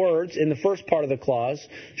 6 words in the first part of the clause,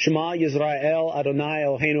 Shema Yisrael Adonai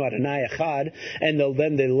Eloheinu Adonai Echad, and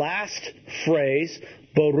then the last phrase,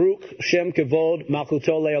 Baruch Shem Kevod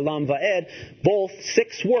Malchuto Le'olam Va'ed, both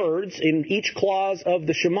 6 words in each clause of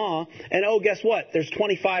the Shema, and guess what? There's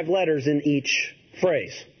 25 letters in each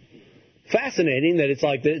phrase. Fascinating that it's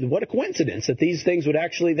like, what a coincidence that these things would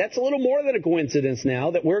actually, that's a little more than a coincidence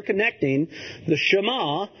now that we're connecting the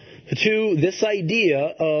Shema to this idea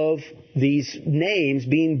of these names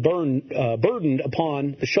being burdened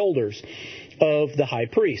upon the shoulders of the high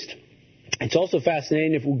priest. It's also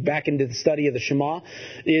fascinating, if we're back into the study of the Shema,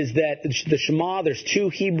 is that the Shema, there's 2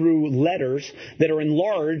 Hebrew letters that are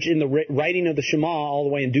enlarged in the writing of the Shema all the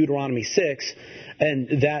way in Deuteronomy 6,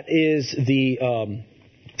 and that is the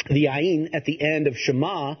Ayin at the end of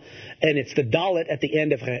Shema, and it's the Dalet at the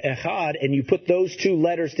end of Echad, and you put those 2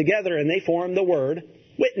 letters together and they form the word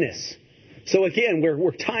witness. So again,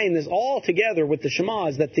 we're tying this all together with the Shema,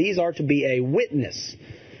 is that these are to be a witness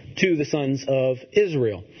to the sons of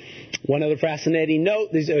Israel. One other fascinating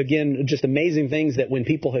note, these are, again, just amazing things that when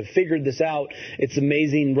people have figured this out, it's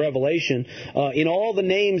amazing revelation. In all the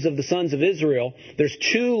names of the sons of Israel, there's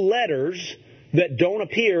 2 letters that don't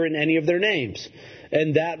appear in any of their names.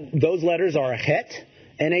 And those letters are a Het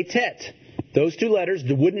and a Tet. Those 2 letters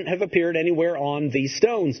wouldn't have appeared anywhere on these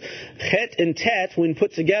stones. Het and Tet, when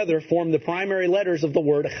put together, form the primary letters of the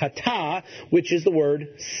word Chata, which is the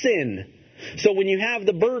word sin. So when you have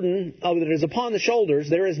the burden that is upon the shoulders,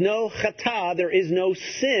 there is no chata, there is no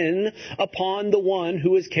sin upon the one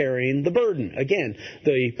who is carrying the burden. Again,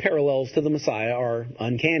 the parallels to the Messiah are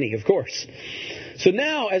uncanny, of course. So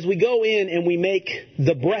now, as we go in and we make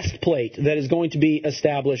the breastplate that is going to be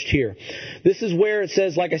established here, this is where it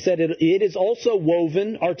says, like I said, it is also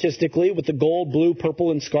woven artistically with the gold, blue,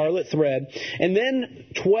 purple, and scarlet thread. And then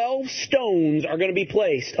 12 stones are going to be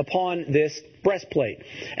placed upon this breastplate.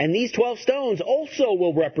 And these 12 stones also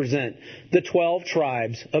will represent the 12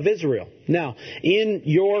 tribes of Israel. Now, in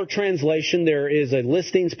your translation, there is a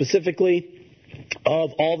listing specifically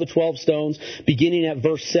of all the 12 stones, beginning at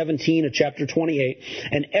verse 17 of chapter 28.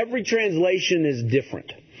 And every translation is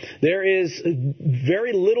different. There is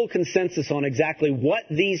very little consensus on exactly what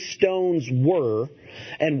these stones were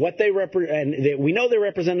and what they represent. We know they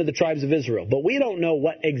represented the tribes of Israel, but we don't know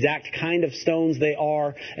what exact kind of stones they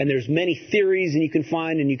are. And there's many theories, and you can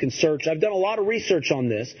find and you can search. I've done a lot of research on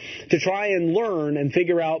this to try and learn and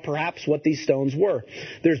figure out perhaps what these stones were.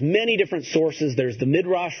 There's many different sources. There's the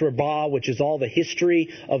Midrash Rabbah, which is all the history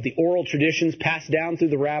of the oral traditions passed down through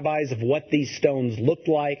the rabbis of what these stones looked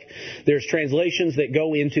like. There's translations that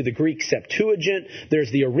go into the Greek Septuagint.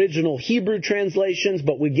 There's the original Hebrew translations,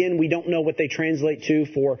 but again, we don't know what they translate to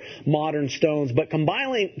for modern stones. But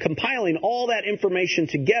compiling all that information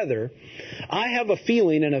together, I have a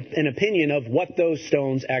feeling and an opinion of what those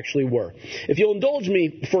stones actually were. If you'll indulge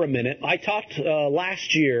me for a minute, I talked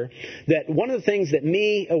last year that one of the things that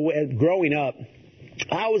me, growing up,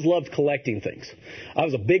 I always loved collecting things. I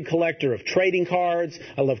was a big collector of trading cards.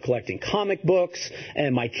 I loved collecting comic books.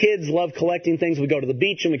 And my kids love collecting things. We go to the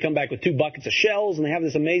beach and we come back with 2 buckets of shells and they have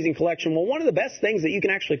this amazing collection. Well, one of the best things that you can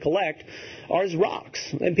actually collect are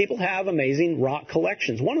rocks. And people have amazing rock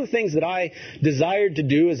collections. One of the things that I desired to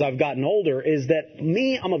do as I've gotten older is that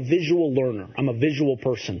I'm a visual learner. I'm a visual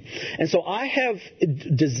person. And so I have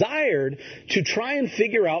desired to try and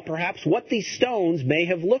figure out perhaps what these stones may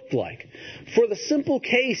have looked like. For the simple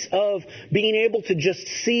case of being able to just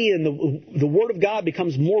see, and the Word of God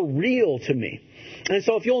becomes more real to me. And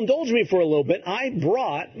so if you'll indulge me for a little bit, I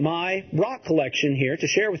brought my rock collection here to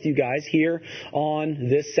share with you guys here on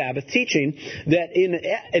this Sabbath teaching, that in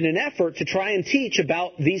an effort to try and teach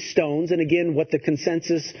about these stones, and again, what the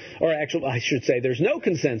consensus, or actually I should say there's no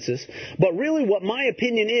consensus, but really what my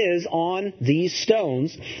opinion is on these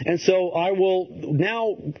stones. And so I will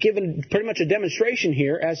now give pretty much a demonstration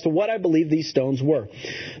here as to what I believe these stones were.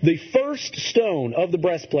 The first stone of the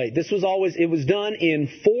breastplate, it was done in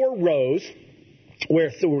 4 rows,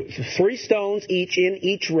 where 3 stones each in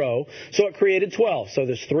each row, so it created 12. So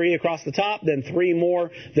there's 3 across the top, then 3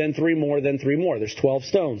 more, then 3 more, then 3 more. There's 12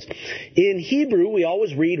 stones. In Hebrew, we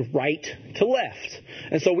always read right to left.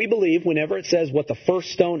 And so we believe whenever it says what the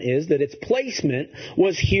first stone is, that its placement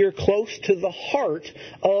was here close to the heart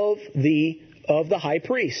of the high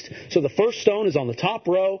priest. So the first stone is on the top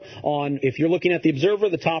row, if you're looking at the observer,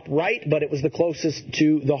 the top right, but it was the closest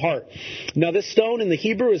to the heart. Now this stone in the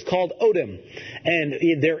Hebrew is called Odem.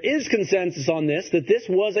 And there is consensus on this, that this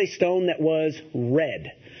was a stone that was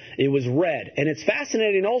red. It was red. And it's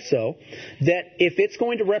fascinating also that if it's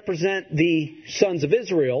going to represent the sons of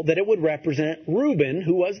Israel, that it would represent Reuben,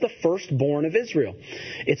 who was the firstborn of Israel.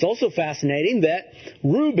 It's also fascinating that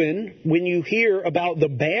Reuben, when you hear about the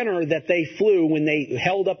banner that they flew when they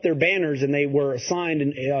held up their banners and they were assigned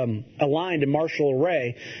and aligned in martial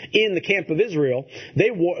array in the camp of Israel,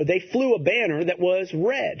 they flew a banner that was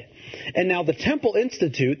red. And now the Temple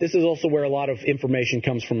Institute, this is also where a lot of information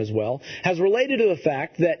comes from as well, has related to the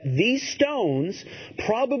fact that these stones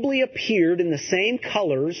probably appeared in the same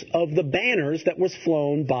colors of the banners that was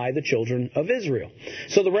flown by the children of Israel.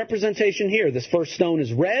 So the representation here, this first stone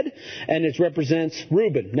is red, and it represents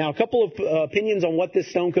Reuben. Now a couple of opinions on what this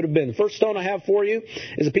stone could have been. The first stone I have for you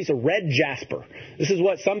is a piece of red jasper. This is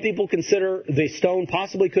what some people consider the stone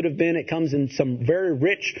possibly could have been. It comes in some very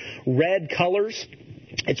rich red colors.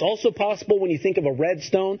 It's also possible when you think of a red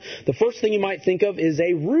stone, the first thing you might think of is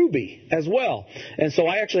a ruby as well. And so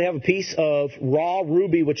I actually have a piece of raw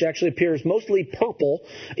ruby, which actually appears mostly purple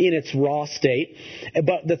in its raw state.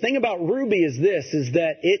 But the thing about ruby is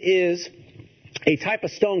that it is a type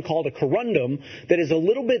of stone called a corundum that is a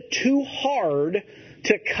little bit too hard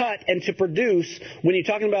to cut and to produce, when you're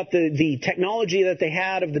talking about the technology that they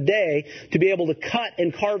had of the day to be able to cut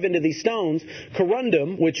and carve into these stones.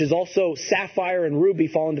 Corundum, which is also sapphire and ruby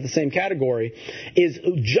fall into the same category, is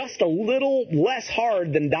just a little less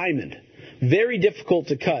hard than diamond. Very difficult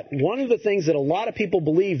to cut. One of the things that a lot of people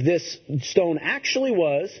believe this stone actually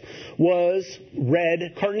was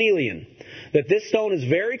red carnelian. That this stone is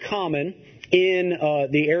very common in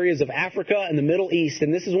the areas of Africa and the Middle East.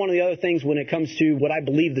 And this is one of the other things when it comes to what I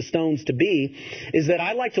believe the stones to be, is that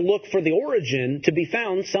I like to look for the origin to be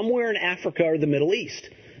found somewhere in Africa or the Middle East.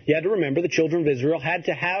 You had to remember the children of Israel had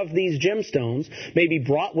to have these gemstones maybe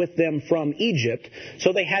brought with them from Egypt,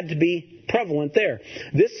 so they had to be prevalent there.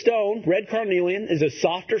 This stone, red carnelian, is a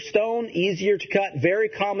softer stone, easier to cut, very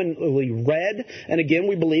commonly red. And again,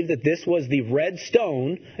 we believe that this was the red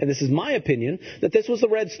stone, and this is my opinion, that this was the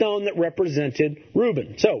red stone that represented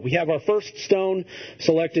Reuben. So we have our first stone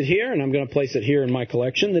selected here, and I'm going to place it here in my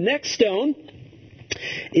collection. The next stone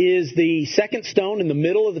is the second stone in the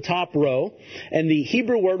middle of the top row, and the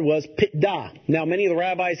Hebrew word was pitdah. Now, many of the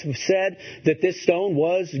rabbis have said that this stone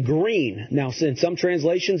was green. Now, in some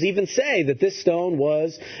translations even say that this stone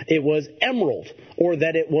was emerald, or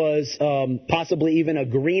that it was possibly even a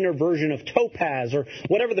greener version of topaz, or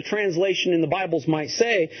whatever the translation in the Bibles might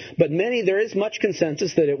say. But there is much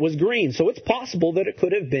consensus that it was green. So it's possible that it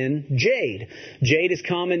could have been jade. Jade is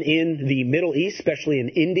common in the Middle East, especially in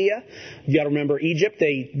India. You got to remember Egypt.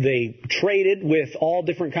 They traded with all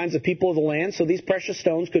different kinds of people of the land, so these precious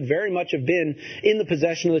stones could very much have been in the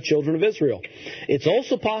possession of the children of Israel. It's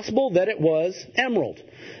also possible that it was emerald.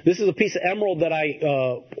 This is a piece of emerald that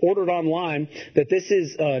I ordered online, that this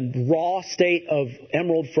is a raw state of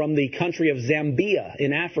emerald from the country of Zambia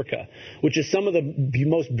in Africa, which is some of the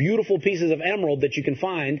most beautiful pieces of emerald that you can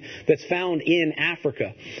find that's found in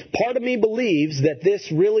Africa. Part of me believes that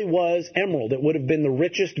this really was emerald. It would have been the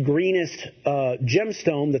richest, greenest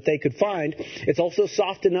gemstone that they could find. It's also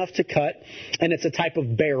soft enough to cut, and it's a type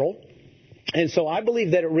of beryl. And so I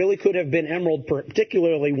believe that it really could have been emerald,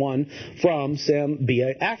 particularly one from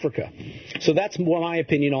Zambia, Africa. So that's my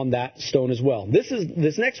opinion on that stone as well.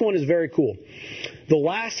 This next one is very cool. The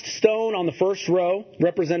last stone on the first row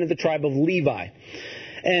represented the tribe of Levi.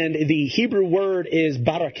 And the Hebrew word is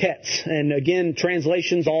baraket. And again,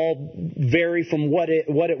 translations all vary from what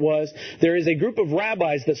it was. There is a group of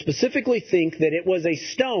rabbis that specifically think that it was a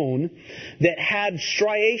stone that had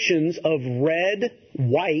striations of red,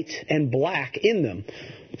 white, and black in them.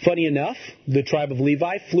 Funny enough, the tribe of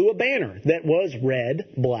Levi flew a banner that was red,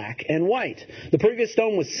 black, and white. The previous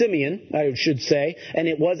stone was Simeon, I should say, and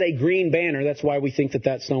it was a green banner. That's why we think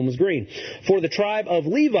that stone was green. For the tribe of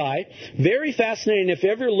Levi, very fascinating. If you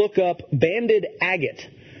ever look up banded agate,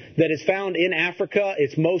 that is found in Africa.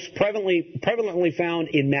 It's most prevalently found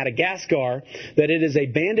in Madagascar, that it is a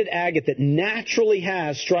banded agate that naturally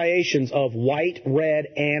has striations of white, red,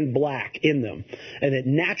 and black in them. And it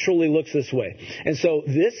naturally looks this way. And so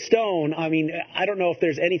this stone, I don't know if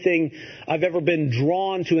there's anything I've ever been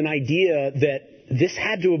drawn to an idea that this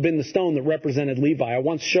had to have been the stone that represented Levi. I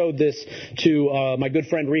once showed this to my good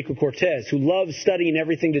friend Rico Cortez, who loves studying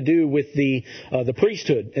everything to do with the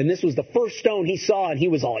priesthood. And this was the first stone he saw, and he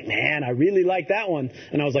was all like, man, I really like that one.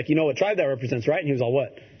 And I was like, you know what tribe that represents, right? And he was all,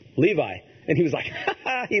 what? Levi. And he was like,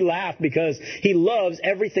 he laughed because he loves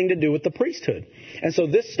everything to do with the priesthood. And so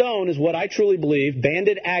this stone is what I truly believe,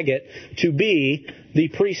 banded agate, to be the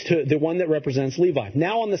priesthood, the one that represents Levi.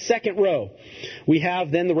 Now on the second row, we have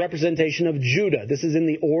then the representation of Judah. This is in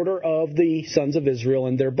the order of the sons of Israel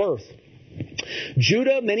and their birth.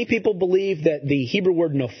 Judah, many people believe that the Hebrew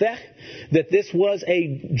word nofech, that this was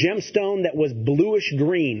a gemstone that was bluish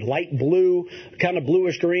green, light blue, kind of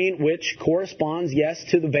bluish green, which corresponds, yes,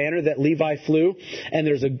 to the banner that Levi flew. And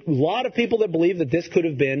there's a lot of people that believe that this could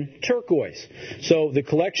have been turquoise. So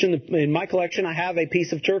in my collection, I have a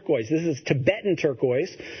piece of turquoise. This is Tibetan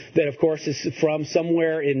turquoise that, of course, is from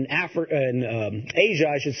somewhere in Asia,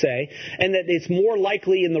 I should say, and that it's more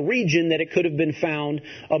likely in the region that it could have been found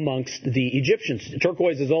amongst the Egyptians.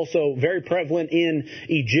 Turquoise is also very prevalent in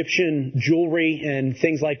Egyptian jewelry and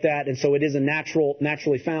things like that, and so it is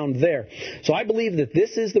naturally found there. So I believe that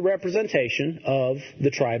this is the representation of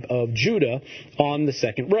the tribe of Judah on the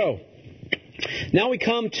second row. Now we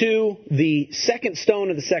come to the second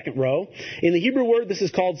stone of the second row. In the Hebrew word, this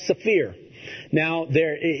is called sapphire. Now,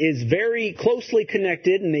 there is very closely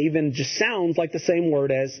connected, and even just sounds like the same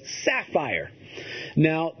word as sapphire.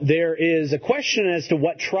 Now, there is a question as to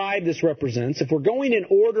what tribe this represents. If we're going in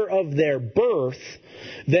order of their birth,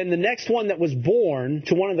 then the next one that was born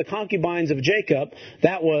to one of the concubines of Jacob,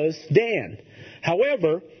 that was Dan.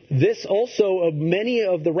 However, this also, many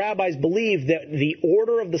of the rabbis believe that the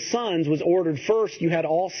order of the sons was ordered first. You had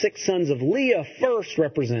all 6 sons of Leah first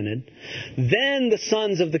represented. Then the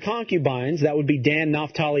sons of the concubines, that would be Dan,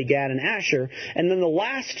 Naphtali, Gad, and Asher. And then the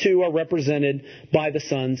last 2 are represented by the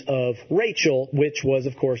sons of Rachel, which was,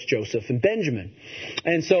 of course, Joseph and Benjamin.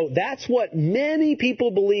 And so that's what many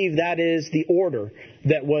people believe that is the order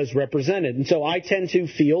that was represented. And so I tend to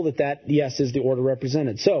feel that, yes, is the order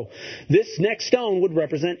represented. So this next stone would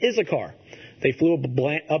represent Issachar. They flew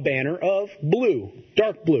a banner of blue,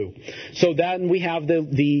 dark blue. So then we have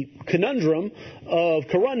the conundrum of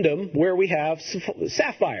corundum, where we have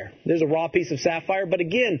sapphire. There's a raw piece of sapphire, but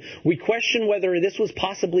again, we question whether this was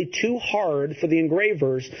possibly too hard for the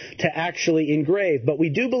engravers to actually engrave. But we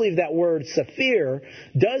do believe that word sapphire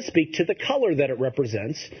does speak to the color that it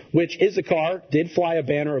represents, which Issachar did fly a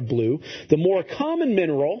banner of blue. The more common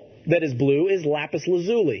mineral that is blue is lapis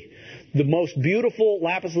lazuli. The most beautiful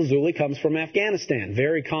lapis lazuli comes from Afghanistan,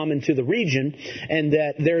 very common to the region, and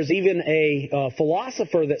that there's even a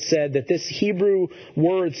philosopher that said that this Hebrew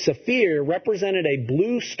word sapphire represented a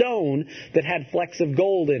blue stone that had flecks of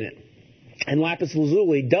gold in it. And lapis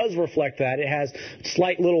lazuli does reflect that. It has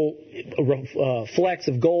slight little flecks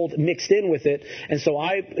of gold mixed in with it. And so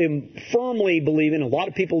I am firmly believing, a lot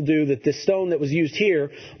of people do, that this stone that was used here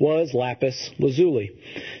was lapis lazuli.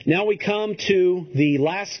 Now we come to the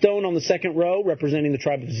last stone on the second row, representing the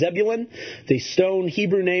tribe of Zebulun. The stone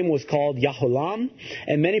Hebrew name was called Yahulam.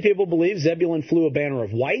 And many people believe Zebulun flew a banner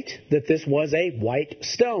of white, that this was a white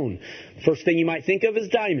stone. First thing you might think of is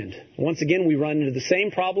diamond. Once again, we run into the same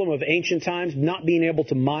problem of ancient times, not being able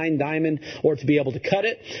to mine diamond or to be able to cut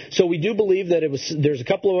it. So we do believe that there's a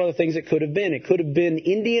couple of other things it could have been. It could have been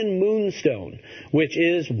Indian moonstone, which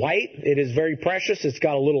is white. It is very precious. It's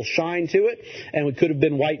got a little shine to it. And it could have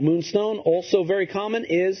been white moonstone. Also very common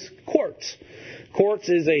is quartz. Quartz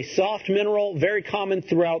is a soft mineral, very common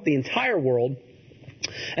throughout the entire world.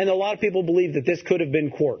 And a lot of people believe that this could have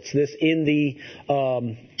been quartz. This in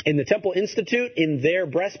the Temple Institute, in their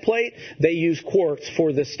breastplate, they use quartz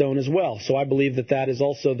for this stone as well. So I believe that that is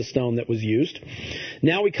also the stone that was used.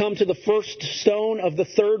 Now we come to the first stone of the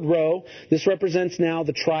third row. This represents now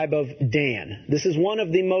the tribe of Dan. This is one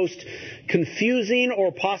of the most confusing,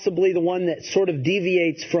 or possibly the one that sort of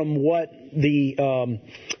deviates from what the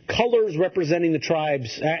colors representing the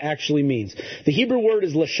tribes actually means. The Hebrew word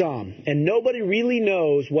is lasham, and nobody really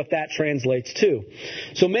knows what that translates to.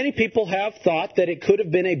 So many people have thought that it could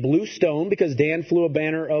have been a blue stone because Dan flew a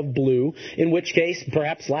banner of blue, in which case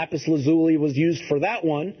perhaps lapis lazuli was used for that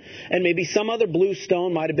one, and maybe some other blue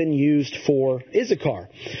stone might have been used for Issachar.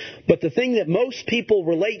 But the thing that most people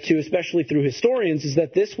relate to, especially through historians, is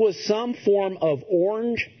that this was some form of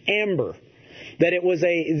orange amber. That it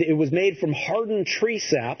was made from hardened tree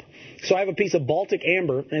sap. So I have a piece of Baltic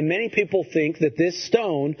amber, and many people think that this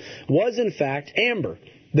stone was in fact amber.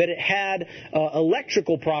 That it had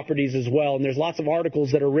electrical properties as well, and there's lots of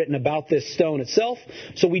articles that are written about this stone itself.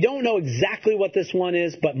 So we don't know exactly what this one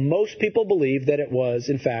is, but most people believe that it was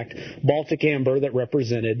in fact Baltic amber that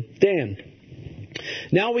represented Dan.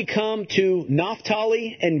 Now we come to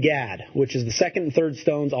Naphtali and Gad, which is the second and third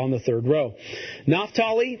stones on the third row.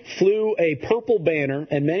 Naphtali flew a purple banner,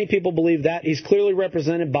 and many people believe that he's clearly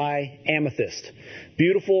represented by amethyst.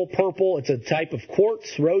 Beautiful purple. It's a type of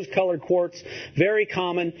quartz, rose-colored quartz, very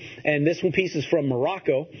common. And this one piece is from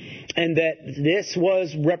Morocco. And that this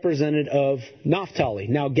was represented of Naphtali.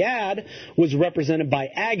 Now Gad was represented by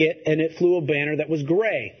agate, and it flew a banner that was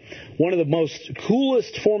gray. One of the most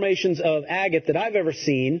coolest formations of agate that I've ever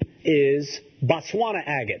seen is Botswana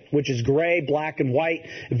agate, which is gray, black, and white,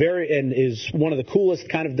 and is one of the coolest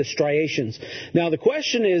kind of the striations. Now the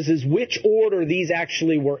question is which order these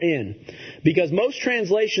actually were in. Because most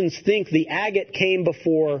translations think the agate came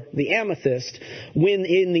before the amethyst, when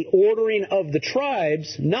in the ordering of the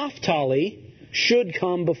tribes, Naphtali should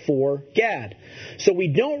come before Gad. So we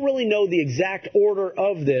don't really know the exact order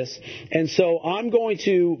of this, and so I'm going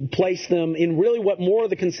to place them in really what more of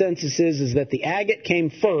the consensus is that the agate came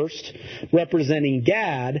first, representing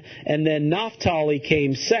Gad, and then Naphtali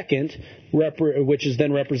came second, which is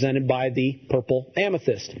then represented by the purple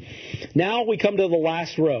amethyst. Now we come to the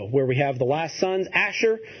last row, where we have the last sons,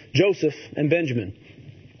 Asher, Joseph, and Benjamin.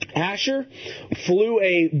 Asher flew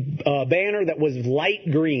a banner that was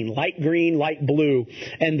light green, light blue,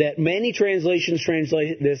 and that many translations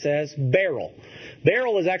translate this as beryl.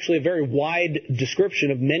 Beryl is actually a very wide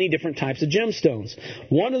description of many different types of gemstones.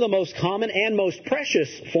 One of the most common and most precious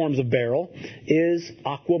forms of beryl is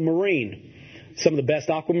aquamarine. Some of the best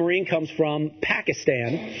aquamarine comes from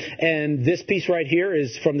Pakistan, and this piece right here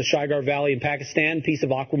is from the Shigar Valley in Pakistan, piece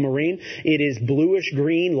of aquamarine. It is bluish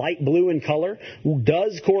green, light blue in color,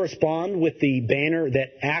 does correspond with the banner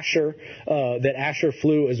that Asher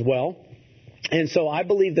flew as well. And so I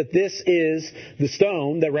believe that this is the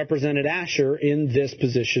stone that represented Asher in this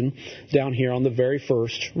position down here on the very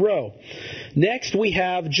first row. Next we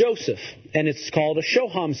have Joseph, and it's called a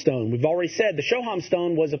Shoham stone. We've already said the Shoham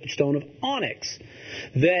stone was a stone of onyx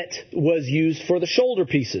that was used for the shoulder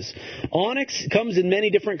pieces. Onyx comes in many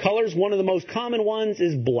different colors. One of the most common ones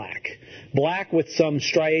is black. Black with some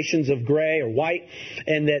striations of gray or white,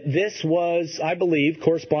 and that this was, I believe,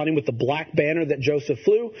 corresponding with the black banner that Joseph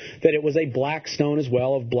flew, that it was a black stone as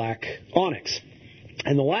well of black onyx.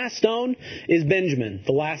 And the last stone is Benjamin,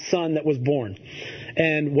 the last son that was born.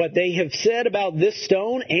 And what they have said about this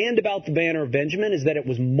stone and about the banner of Benjamin is that it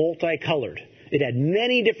was multicolored. It had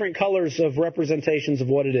many different colors of representations of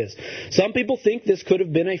what it is. Some people think this could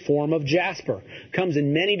have been a form of jasper. Comes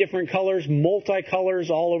in many different colors, multicolors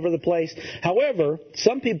all over the place. However,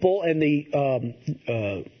 some people in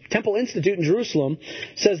the Temple Institute in Jerusalem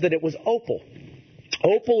says that it was opal.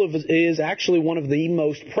 Opal is actually one of the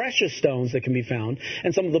most precious stones that can be found.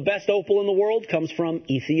 And some of the best opal in the world comes from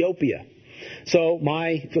Ethiopia. So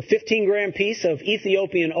my 15-gram piece of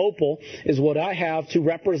Ethiopian opal is what I have to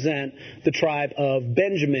represent the tribe of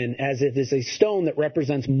Benjamin, as it is a stone that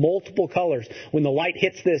represents multiple colors. When the light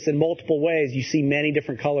hits this in multiple ways, you see many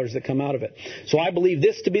different colors that come out of it. So I believe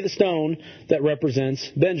this to be the stone that represents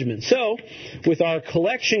Benjamin. So, with our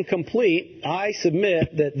collection complete, I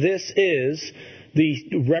submit that this is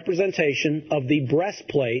the representation of the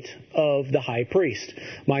breastplate of the high priest.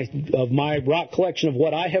 Of my rock collection of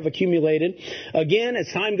what I have accumulated. Again,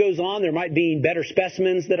 as time goes on, there might be better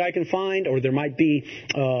specimens that I can find, or there might be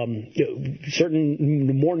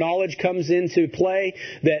certain more knowledge comes into play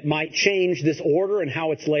that might change this order and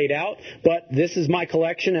how it's laid out. But this is my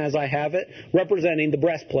collection as I have it, representing the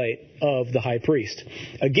breastplate of the high priest.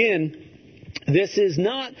 Again, This is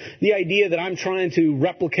not the idea that I'm trying to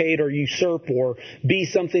replicate or usurp or be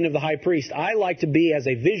something of the high priest. I like to be, as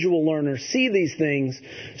a visual learner, see these things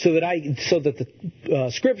so that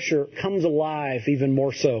the Scripture comes alive even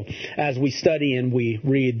more so as we study and we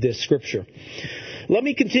read this Scripture. Let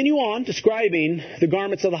me continue on describing the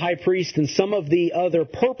garments of the high priest and some of the other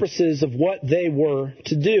purposes of what they were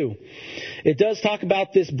to do. It does talk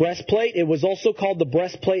about this breastplate. It was also called the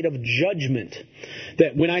breastplate of judgment.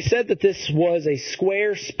 That when I said that this was a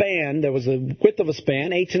square span, there was a width of a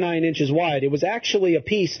span, 8 to 9 inches wide, it was actually a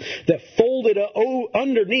piece that folded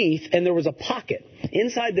underneath, and there was a pocket.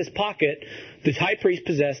 Inside this pocket, the high priest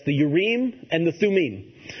possessed the Urim and the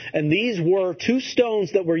Thummim. And these were two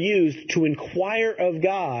stones that were used to inquire of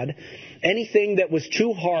God anything that was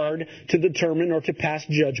too hard to determine or to pass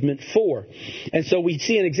judgment for. And so we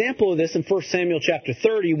see an example of this in 1 Samuel chapter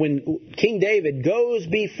 30 when King David goes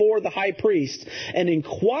before the high priest and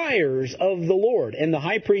inquires of the Lord. And the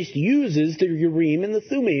high priest uses the Urim and the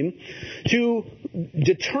Thummim to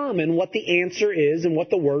determine what the answer is and what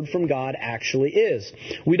the word from God actually is.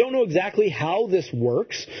 We don't know exactly how this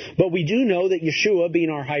works, but we do know that Yeshua, being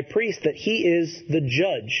our high priest, that he is the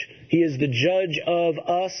judge. He is the judge of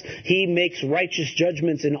us. He makes righteous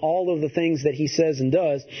judgments in all of the things that he says and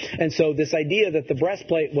does. And so this idea that the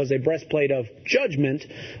breastplate was a breastplate of judgment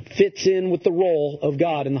fits in with the role of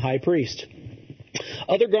God in the high priest.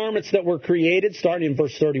 Other garments that were created, starting in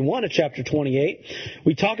verse 31 of chapter 28,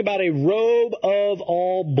 we talk about a robe of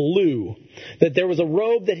all blue. That there was a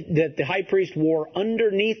robe that the high priest wore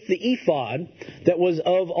underneath the ephod that was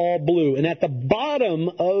of all blue. And at the bottom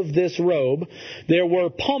of this robe, there were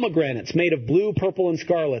pomegranates made of blue, purple, and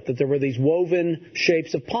scarlet. That there were these woven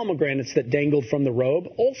shapes of pomegranates that dangled from the robe.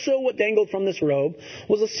 Also, what dangled from this robe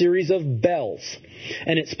was a series of bells.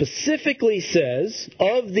 And it specifically says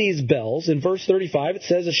of these bells, in verse 35, it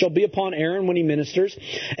says, "It shall be upon Aaron when he ministers,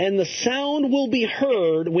 and the sound will be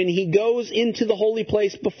heard when he goes into the holy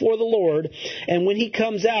place before the Lord, and when he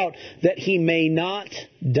comes out, that he may not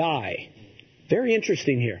die." Very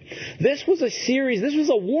interesting here. This was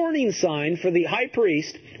a warning sign for the high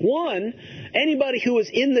priest. One, anybody who was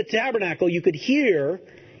in the tabernacle, you could hear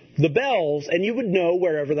the bells, and you would know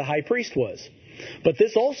wherever the high priest was. But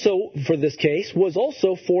this also, for this case, was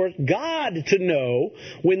also for God to know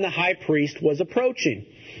when the high priest was approaching.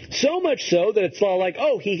 So much so that it's all like,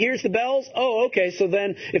 oh, he hears the bells? Oh, okay, so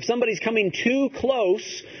then if somebody's coming too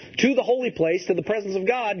close to the holy place, to the presence of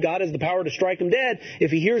God, God has the power to strike him dead. If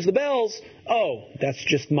he hears the bells, oh, that's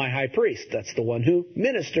just my high priest. That's the one who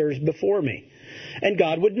ministers before me. And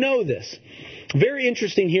God would know this. Very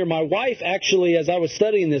interesting here. My wife actually, as I was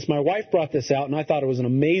studying this, my wife brought this out, and I thought it was an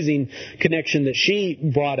amazing connection that she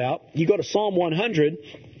brought out. You go to Psalm 100,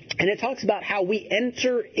 and it talks about how we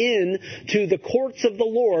enter into the courts of the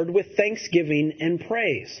Lord with thanksgiving and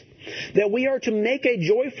praise. That we are to make a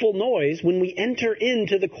joyful noise when we enter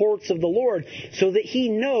into the courts of the Lord so that He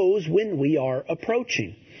knows when we are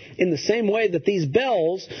approaching. In the same way that these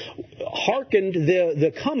bells hearkened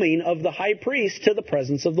the coming of the high priest to the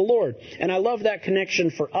presence of the Lord. And I love that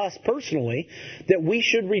connection for us personally, that we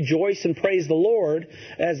should rejoice and praise the Lord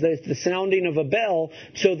as the sounding of a bell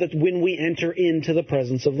so that when we enter into the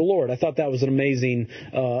presence of the Lord. I thought that was an amazing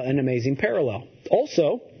parallel.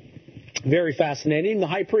 Also, very fascinating, the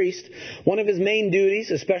high priest, one of his main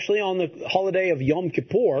duties, especially on the holiday of Yom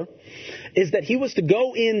Kippur, is that he was to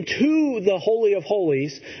go into the Holy of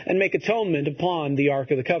Holies and make atonement upon the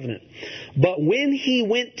Ark of the Covenant. But when he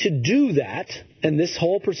went to do that, and this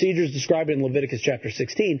whole procedure is described in Leviticus chapter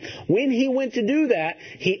 16, when he went to do that,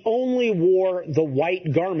 he only wore the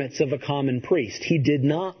white garments of a common priest. He did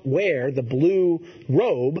not wear the blue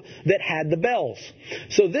robe that had the bells.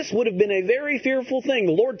 So this would have been a very fearful thing.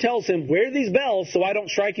 The Lord tells him, wear these bells so I don't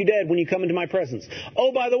strike you dead when you come into my presence.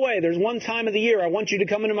 Oh, by the way, there's one time of the year I want you to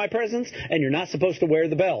come into my presence, and you're not supposed to wear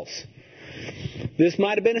the bells. This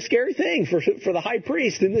might have been a scary thing for the high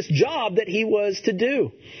priest in this job that he was to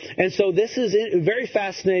do. And so this is very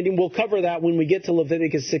fascinating. We'll cover that when we get to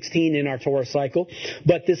Leviticus 16 in our Torah cycle.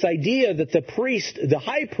 But this idea that the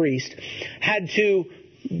high priest, had to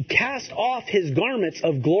cast off his garments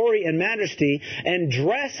of glory and majesty and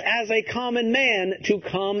dress as a common man to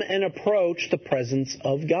come and approach the presence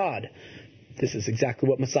of God. This is exactly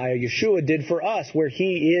what Messiah Yeshua did for us, where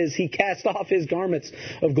he cast off his garments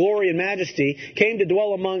of glory and majesty, came to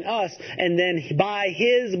dwell among us, and then by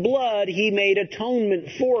his blood he made atonement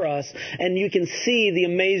for us. And you can see the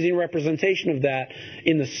amazing representation of that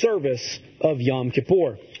in the service of Yom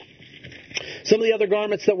Kippur. Some of the other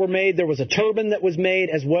garments that were made, there was a turban that was made,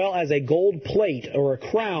 as well as a gold plate or a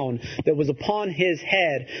crown that was upon his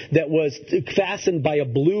head that was fastened by a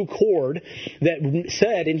blue cord that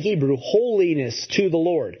said in Hebrew, holiness to the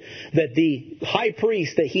Lord. That the high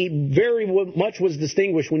priest, that he very much was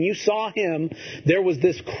distinguished. When you saw him, there was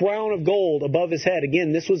this crown of gold above his head.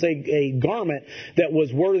 Again, this was a garment that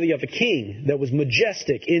was worthy of a king, that was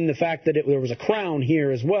majestic in the fact that there was a crown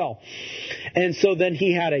here as well. And so then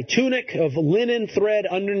he had a tunic of linen thread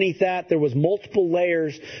underneath that. There was multiple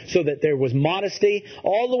layers so that there was modesty,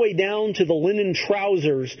 all the way down to the linen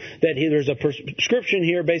trousers. There's a prescription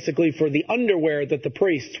here basically for the underwear that the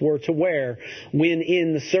priests were to wear when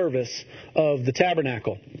in the service of the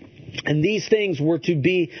tabernacle. And these things were to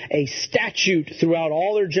be a statute throughout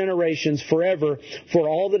all their generations forever for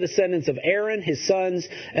all the descendants of Aaron, his sons,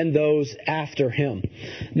 and those after him.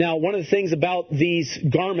 Now, one of the things about these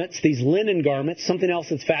garments, these linen garments, something else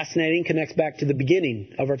that's fascinating, connects back to the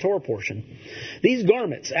beginning of our Torah portion. These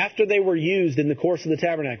garments, after they were used in the course of the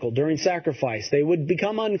tabernacle, during sacrifice, they would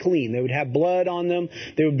become unclean. They would have blood on them.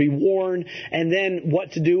 They would be worn. And then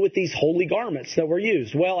what to do with these holy garments that were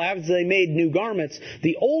used? Well, as they made new garments,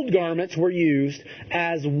 the old garments were used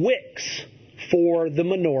as wicks for the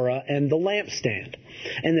menorah and the lampstand.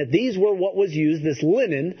 And that these were what was used, this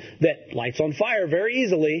linen that lights on fire very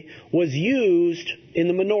easily, was used in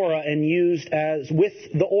the menorah and used as with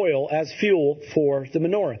the oil as fuel for the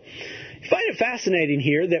menorah. I find it fascinating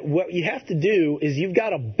here that what you have to do is you've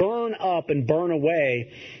got to burn up and burn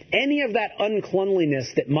away any of that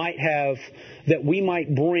uncleanliness that we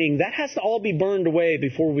might bring. That has to all be burned away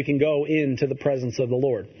before we can go into the presence of the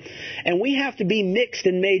Lord. And we have to be mixed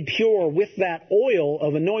and made pure with that oil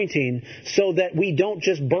of anointing so that we don't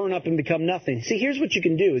just burn up and become nothing. See, here's what you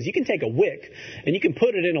can do is you can take a wick and you can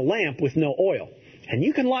put it in a lamp with no oil. And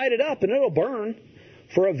you can light it up and it'll burn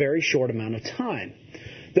for a very short amount of time.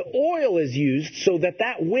 The oil is used so that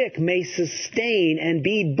that wick may sustain and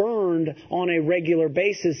be burned on a regular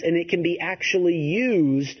basis, and it can be actually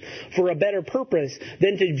used for a better purpose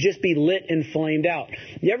than to just be lit and flamed out.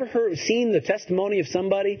 You ever seen the testimony of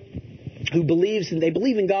somebody who believes, and they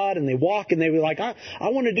believe in God, and they walk, and they were like, I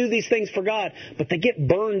want to do these things for God, but they get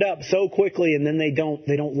burned up so quickly, and then they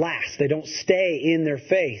don't last. They don't stay in their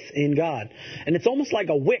faith in God. And it's almost like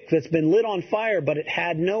a wick that's been lit on fire, but it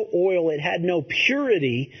had no oil, it had no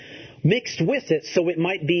purity mixed with it, so it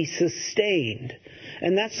might be sustained.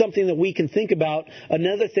 And that's something that we can think about.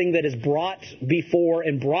 Another thing that is brought before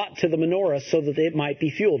and brought to the menorah so that it might be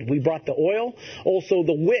fueled. We brought the oil. Also,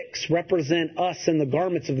 the wicks represent us and the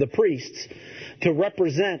garments of the priests to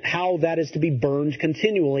represent how that is to be burned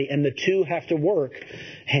continually. And the two have to work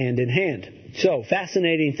hand in hand. So,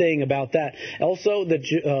 fascinating thing about that. Also,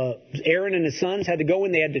 Aaron and his sons had to go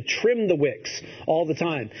in. They had to trim the wicks all the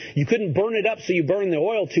time. You couldn't burn it up so you burn the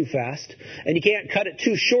oil too fast. And you can't cut it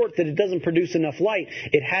too short that it doesn't produce enough light.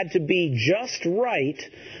 It had to be just right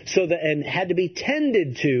and had to be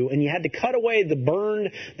tended to. And you had to cut away the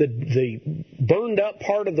burned up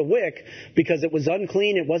part of the wick because it was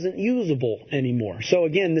unclean. It wasn't usable anymore. So,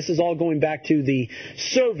 again, this is all going back to the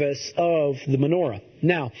service of the menorah.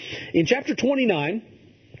 Now, in chapter 29,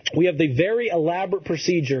 we have the very elaborate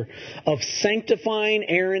procedure of sanctifying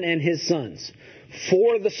Aaron and his sons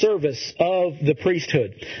for the service of the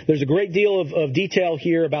priesthood. There's a great deal of detail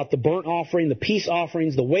here about the burnt offering, the peace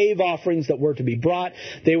offerings, the wave offerings that were to be brought.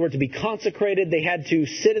 They were to be consecrated. They had to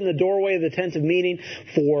sit in the doorway of the tent of meeting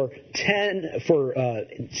for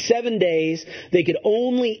 7 days. They could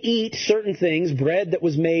only eat certain things, bread that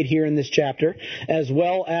was made here in this chapter, as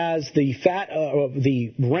well as the fat of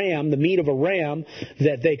the ram, the meat of a ram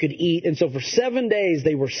that they could eat. And so for 7 days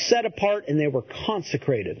they were set apart and they were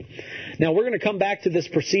consecrated. Now we're going to come back to this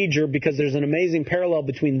procedure because there's an amazing parallel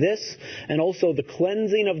between this and also the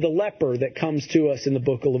cleansing of the leper that comes to us in the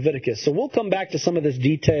book of Leviticus. So we'll come back to some of this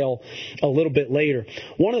detail a little bit later.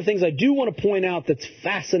 One of the things I do want to point out that's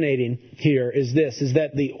fascinating here is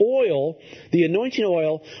that the oil, the anointing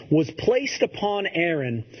oil, was placed upon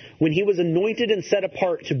Aaron when he was anointed and set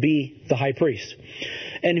apart to be the high priest.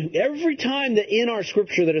 And every time that in our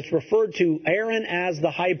scripture that it's referred to Aaron as the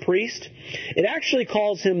high priest, it actually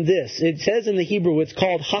calls him this. It says in the Hebrew, it's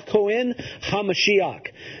called HaKohen HaMashiach,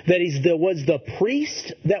 that was the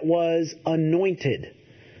priest that was anointed.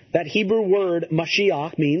 That Hebrew word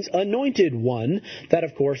Mashiach means anointed one. That,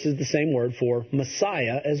 of course, is the same word for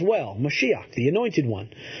Messiah as well. Mashiach, the anointed one.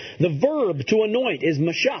 The verb to anoint is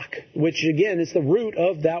mashach, which again is the root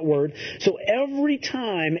of that word. So every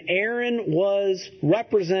time Aaron was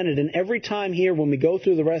represented, and every time here when we go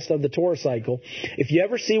through the rest of the Torah cycle, if you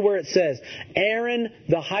ever see where it says Aaron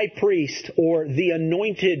the high priest or the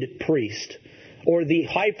anointed priest, or the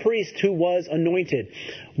high priest who was anointed,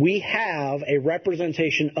 we have a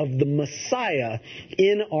representation of the Messiah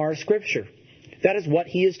in our Scripture. That is what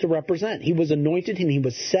he is to represent. He was anointed and he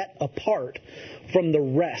was set apart from the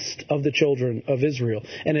rest of the children of Israel.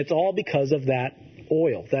 And it's all because of that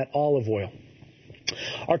oil, that olive oil.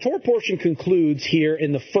 Our Torah portion concludes here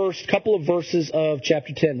in the first couple of verses of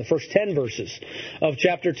chapter 10, the first 10 verses of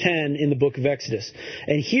chapter 10 in the book of Exodus.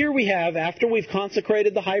 And here we have, after we've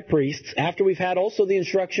consecrated the high priests, after we've had also the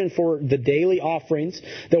instruction for the daily offerings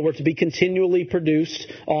that were to be continually produced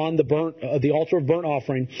on the altar of burnt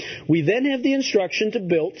offering, we then have the instruction to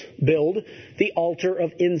build the altar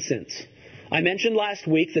of incense. I mentioned last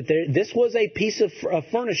week that this was a piece of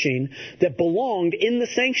furnishing that belonged in the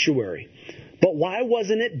sanctuary. But why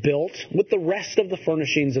wasn't it built with the rest of the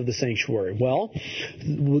furnishings of the sanctuary? Well,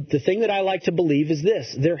 the thing that I like to believe is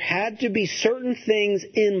this. There had to be certain things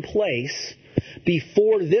in place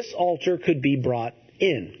before this altar could be brought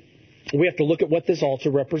in. We have to look at what this altar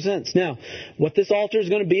represents. Now, what this altar is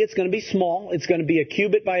going to be, it's going to be small. It's going to be a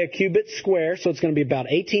cubit by a cubit square, so it's going to be about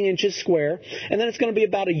 18 inches square. And then it's going to be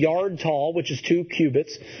about a yard tall, which is 2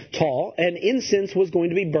 cubits tall. And incense was going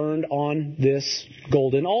to be burned on this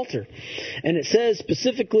golden altar. And it says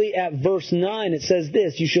specifically at verse 9, it says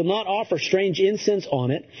this, "You shall not offer strange incense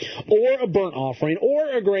on it, or a burnt offering, or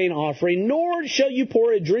a grain offering, nor shall you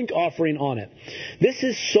pour a drink offering on it." This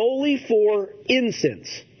is solely for incense.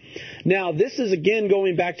 Now, this is again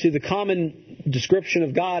going back to the common description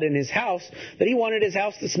of God in His house, that He wanted His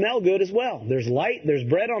house to smell good as well. There's light, there's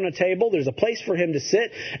bread on a table, there's a place for Him to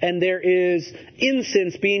sit, and there is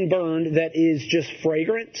incense being burned that is just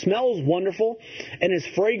fragrant, smells wonderful, and is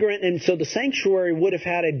fragrant, and so the sanctuary would have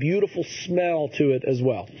had a beautiful smell to it as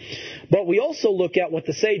well. But we also look at what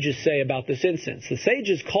the sages say about this incense. The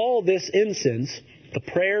sages call this incense the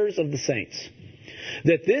prayers of the saints.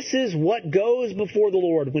 That this is what goes before the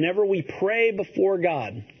Lord whenever we pray before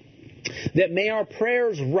God. That may our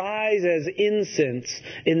prayers rise as incense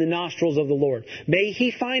in the nostrils of the Lord. May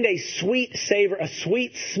He find a sweet savor, a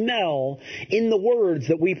sweet smell in the words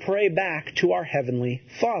that we pray back to our Heavenly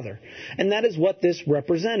Father. And that is what this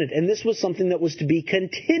represented. And this was something that was to be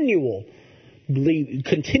continually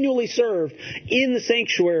served in the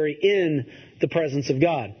sanctuary in the presence of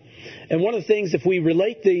God. And one of the things, if we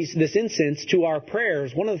relate this incense to our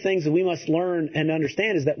prayers, one of the things that we must learn and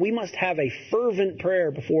understand is that we must have a fervent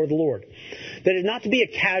prayer before the Lord. That is not to be a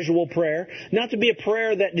casual prayer, not to be a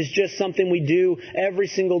prayer that is just something we do every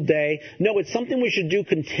single day. No, it's something we should do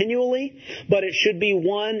continually, but it should be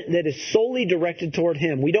one that is solely directed toward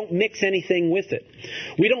Him. We don't mix anything with it.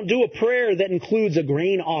 We don't do a prayer that includes a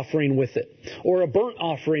grain offering with it or a burnt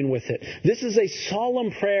offering with it. This is a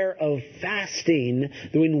solemn prayer of fasting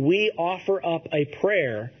when we offer up a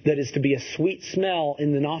prayer that is to be a sweet smell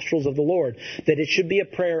in the nostrils of the Lord, that it should be a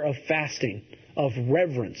prayer of fasting, of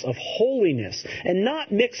reverence, of holiness, and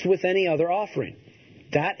not mixed with any other offering.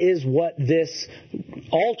 That is what this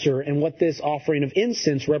altar and what this offering of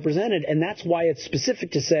incense represented, and that's why it's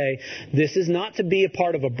specific to say this is not to be a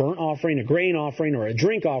part of a burnt offering, a grain offering, or a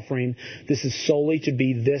drink offering. This is solely to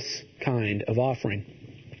be this kind of offering.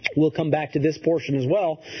 We'll come back to this portion as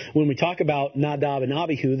well when we talk about Nadab and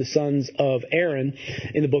Abihu, the sons of Aaron,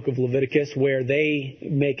 in the book of Leviticus, where they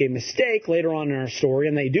make a mistake later on in our story,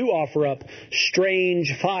 and they do offer up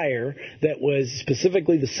strange fire that was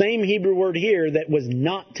specifically the same Hebrew word here that was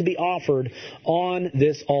not to be offered on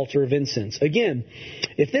this altar of incense. Again,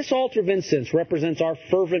 if this altar of incense represents our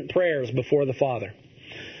fervent prayers before the Father,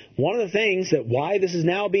 one of the things that why this is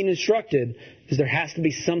now being instructed is there has to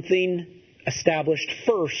be something established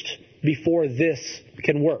first before this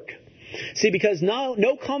can work. See, because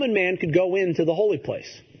no common man could go into the holy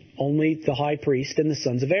place. Only the high priest and the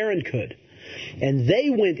sons of Aaron could. And they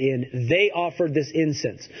went in, they offered this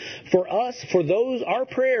incense. For us, our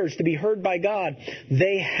prayers to be heard by God,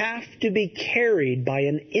 they have to be carried by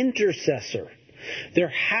an intercessor. There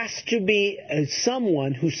has to be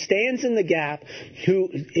someone who stands in the gap, who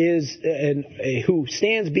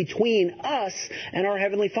stands between us and our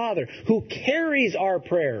Heavenly Father, who carries our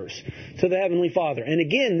prayers to the Heavenly Father. And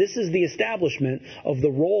again, this is the establishment of the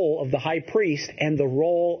role of the high priest and the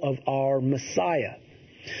role of our Messiah.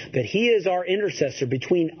 That He is our intercessor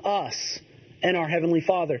between us and our Heavenly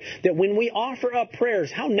Father. That when we offer up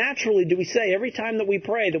prayers, how naturally do we say every time that we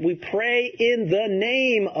pray in the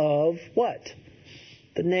name of what?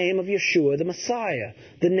 The name of Yeshua, the Messiah.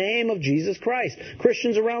 The name of Jesus Christ.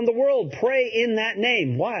 Christians around the world pray in that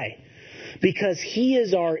name. Why? Because He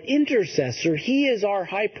is our intercessor. He is our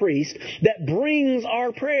high priest that brings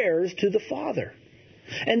our prayers to the Father.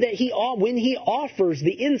 And that when He offers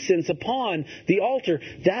the incense upon the altar,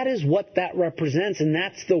 that is what that represents. And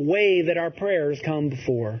that's the way that our prayers come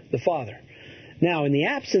before the Father. Now, in the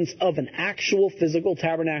absence of an actual physical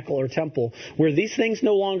tabernacle or temple where these things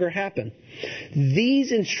no longer happen,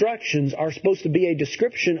 these instructions are supposed to be a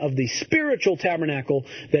description of the spiritual tabernacle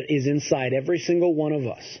that is inside every single one of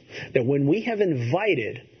us. That when we have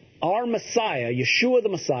invited our Messiah, Yeshua the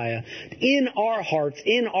Messiah, in our hearts,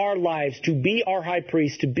 in our lives, to be our high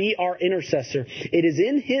priest, to be our intercessor, it is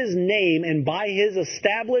in His name and by His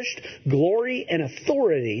established glory and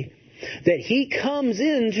authority that He comes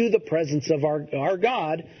into the presence of our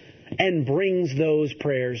God and brings those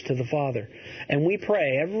prayers to the Father. And we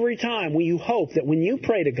pray every time. You hope that when you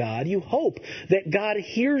pray to God, you hope that God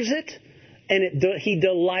hears it and He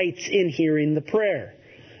delights in hearing the prayer.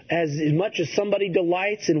 As much as somebody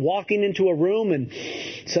delights in walking into a room and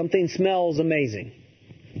something smells amazing.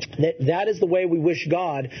 That is the way we wish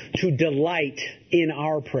God to delight in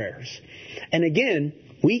our prayers. And again,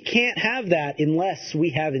 we can't have that unless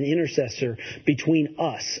we have an intercessor between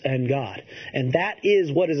us and God. And that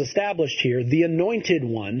is what is established here. The anointed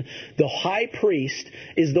one, the high priest,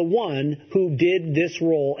 is the one who did this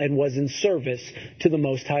role and was in service to the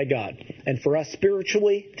Most High God. And for us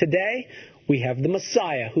spiritually today, we have the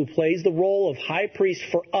Messiah who plays the role of high priest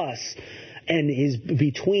for us and is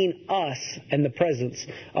between us and the presence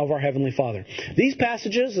of our Heavenly Father. These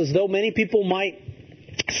passages, as though many people might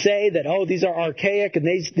say that, these are archaic and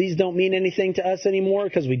these don't mean anything to us anymore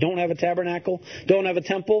because we don't have a tabernacle, don't have a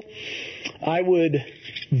temple, I would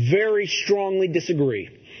very strongly disagree.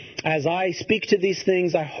 As I speak to these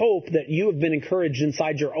things, I hope that you have been encouraged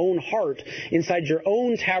inside your own heart, inside your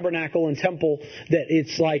own tabernacle and temple, that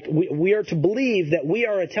it's like we are to believe that we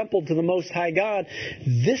are a temple to the Most High God.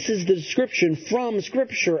 This is the description from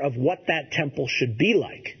Scripture of what that temple should be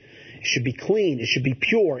like. It should be clean. It should be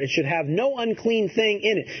pure. It should have no unclean thing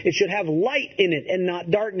in it. It should have light in it and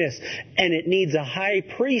not darkness. And it needs a high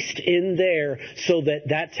priest in there so that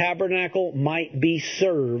that tabernacle might be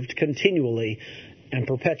served continually and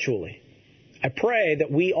perpetually. I pray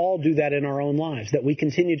that we all do that in our own lives, that we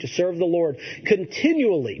continue to serve the Lord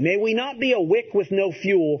continually. May we not be a wick with no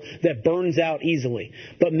fuel that burns out easily,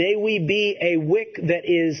 but may we be a wick that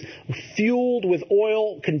is fueled with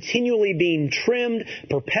oil, continually being trimmed,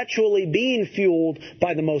 perpetually being fueled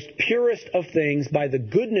by the most purest of things, by the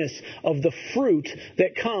goodness of the fruit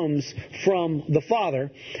that comes from the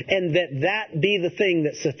Father, and that be the thing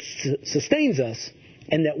that sustains us,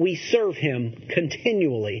 and that we serve Him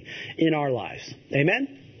continually in our lives.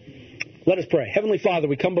 Amen? Let us pray. Heavenly Father,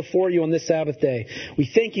 we come before You on this Sabbath day.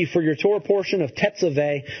 We thank You for Your Torah portion of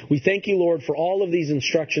Tetzaveh. We thank You, Lord, for all of these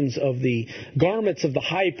instructions of the garments of the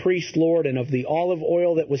high priest, Lord, and of the olive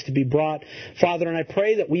oil that was to be brought. Father, and I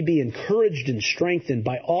pray that we be encouraged and strengthened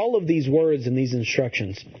by all of these words and these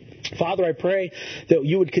instructions. Father, I pray that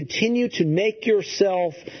You would continue to make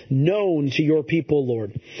Yourself known to Your people,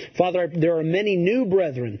 Lord. Father, there are many new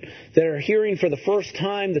brethren that are hearing for the first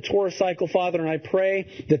time the Torah cycle, Father, and I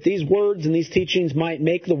pray that these words and these teachings might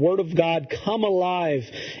make the Word of God come alive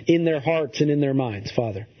in their hearts and in their minds,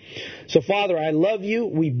 Father. So, Father, I love You,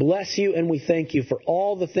 we bless You, and we thank You for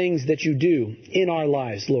all the things that You do in our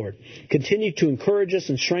lives, Lord. Continue to encourage us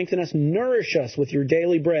and strengthen us, nourish us with Your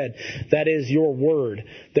daily bread, that is Your Word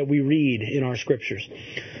that we read in our Scriptures.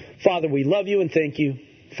 Father, we love You and thank You.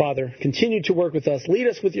 Father, continue to work with us. Lead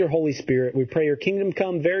us with Your Holy Spirit. We pray Your kingdom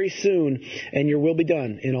come very soon and Your will be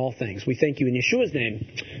done in all things. We thank You in Yeshua's name.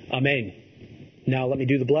 Amen. Now let me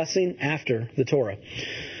do the blessing after the Torah.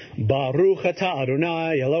 Baruch atah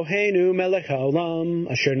Adonai Eloheinu melech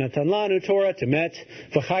haolam asher natan lanu Torah temet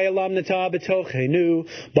v'chayalam nata b'tochenu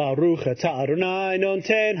Baruch atah Adonai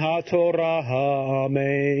nonten haTorah.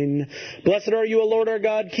 Amen. Blessed are You, O Lord our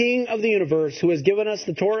God, King of the universe, who has given us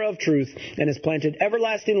the Torah of truth and has planted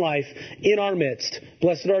everlasting life in our midst.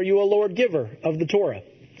 Blessed are You, O Lord, giver of the Torah.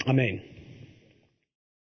 Amen.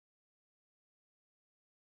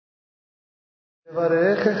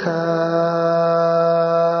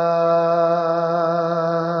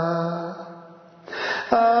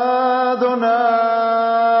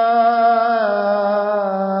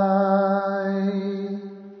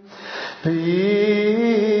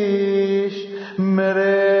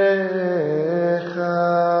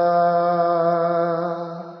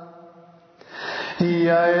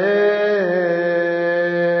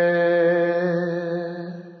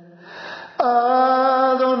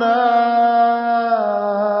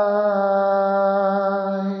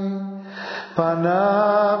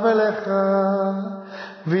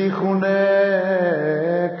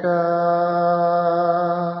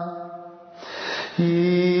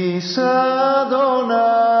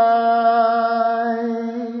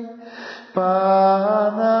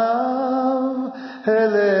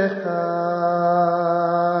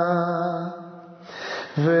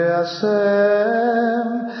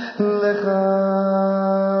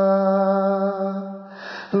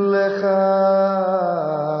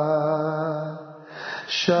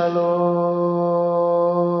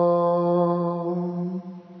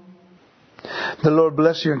 The Lord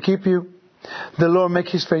bless you and keep you. The Lord make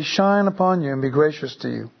His face shine upon you and be gracious to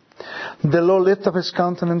you. The Lord lift up His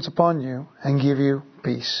countenance upon you and give you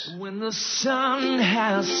peace. When the sun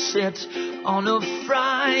has set on a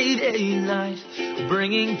Friday night,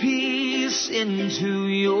 bringing peace into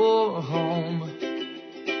your home,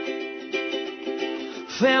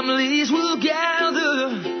 families will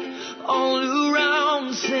gather all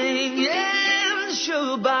around singing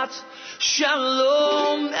Shabbat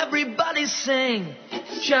Shalom. Everybody sing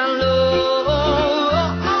Shalom,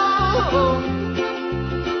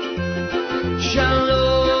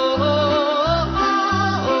 Shalom,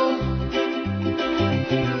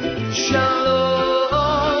 Shalom,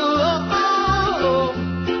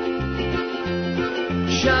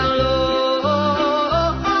 Shalom.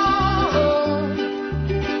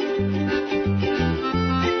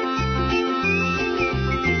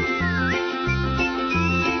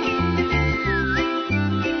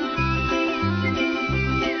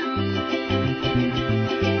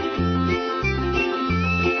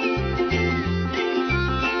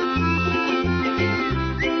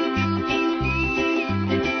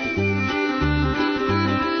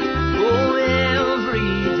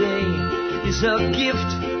 A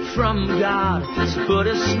gift from God to put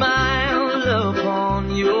a smile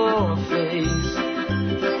upon your face.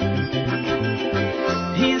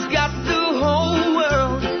 He's got the whole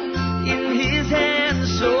world in His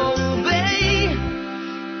hands, so obey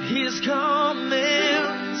His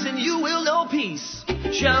commands and you will know peace.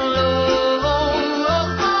 Shalom.